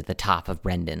Bogaerts is at the top of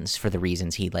Brendan's for the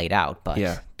reasons he laid out. But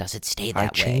does it stay that way? I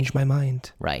changed my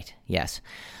mind. Right. Yes.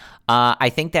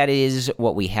 I think that is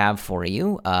what we have for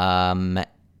you.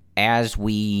 As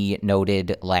we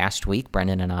noted last week,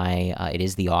 Brendan and I, it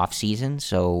is the off season.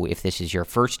 So if this is your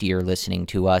first year listening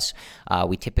to us,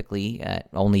 we typically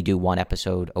only do one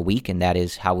episode a week, and that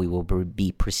is how we will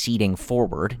be proceeding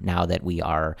forward now that we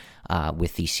are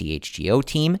with the CHGO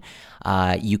team.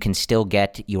 You can still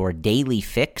get your daily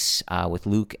fix with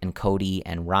Luke and Cody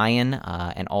and Ryan.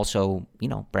 And also,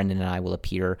 Brendan and I will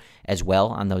appear as well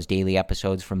on those daily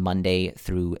episodes from Monday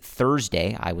through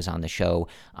Thursday. I was on the show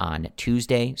on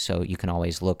Tuesday, so you can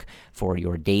always look for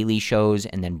your daily shows.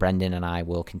 And then Brendan and I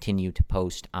will continue to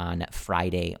post on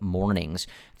Friday mornings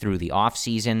through the off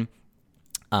season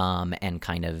and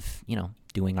kind of,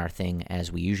 doing our thing as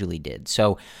we usually did.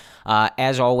 So,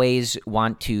 as always,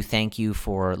 want to thank you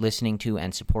for listening to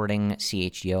and supporting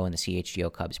CHGO and the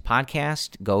CHGO Cubs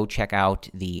podcast. Go check out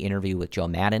the interview with Joe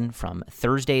Madden from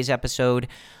Thursday's episode.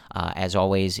 As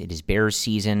always, it is Bears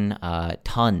season.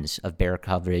 Tons of Bear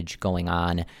coverage going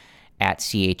on at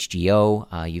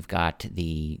CHGO. You've got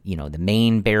the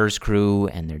main Bears crew,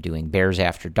 and they're doing Bears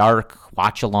After Dark,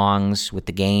 watch-alongs with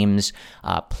the games.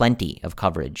 Plenty of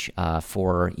coverage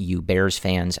for you Bears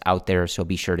fans out there, so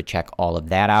be sure to check all of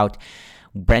that out.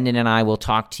 Brendan and I will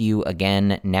talk to you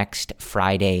again next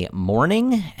Friday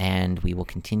morning, and we will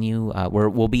continue.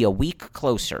 We'll be a week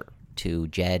closer to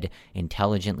Jed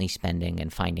intelligently spending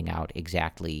and finding out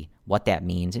exactly what that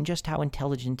means and just how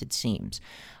intelligent it seems.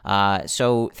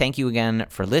 So thank you again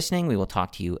for listening. We will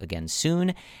talk to you again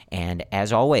soon. And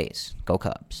as always, go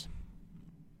Cubs.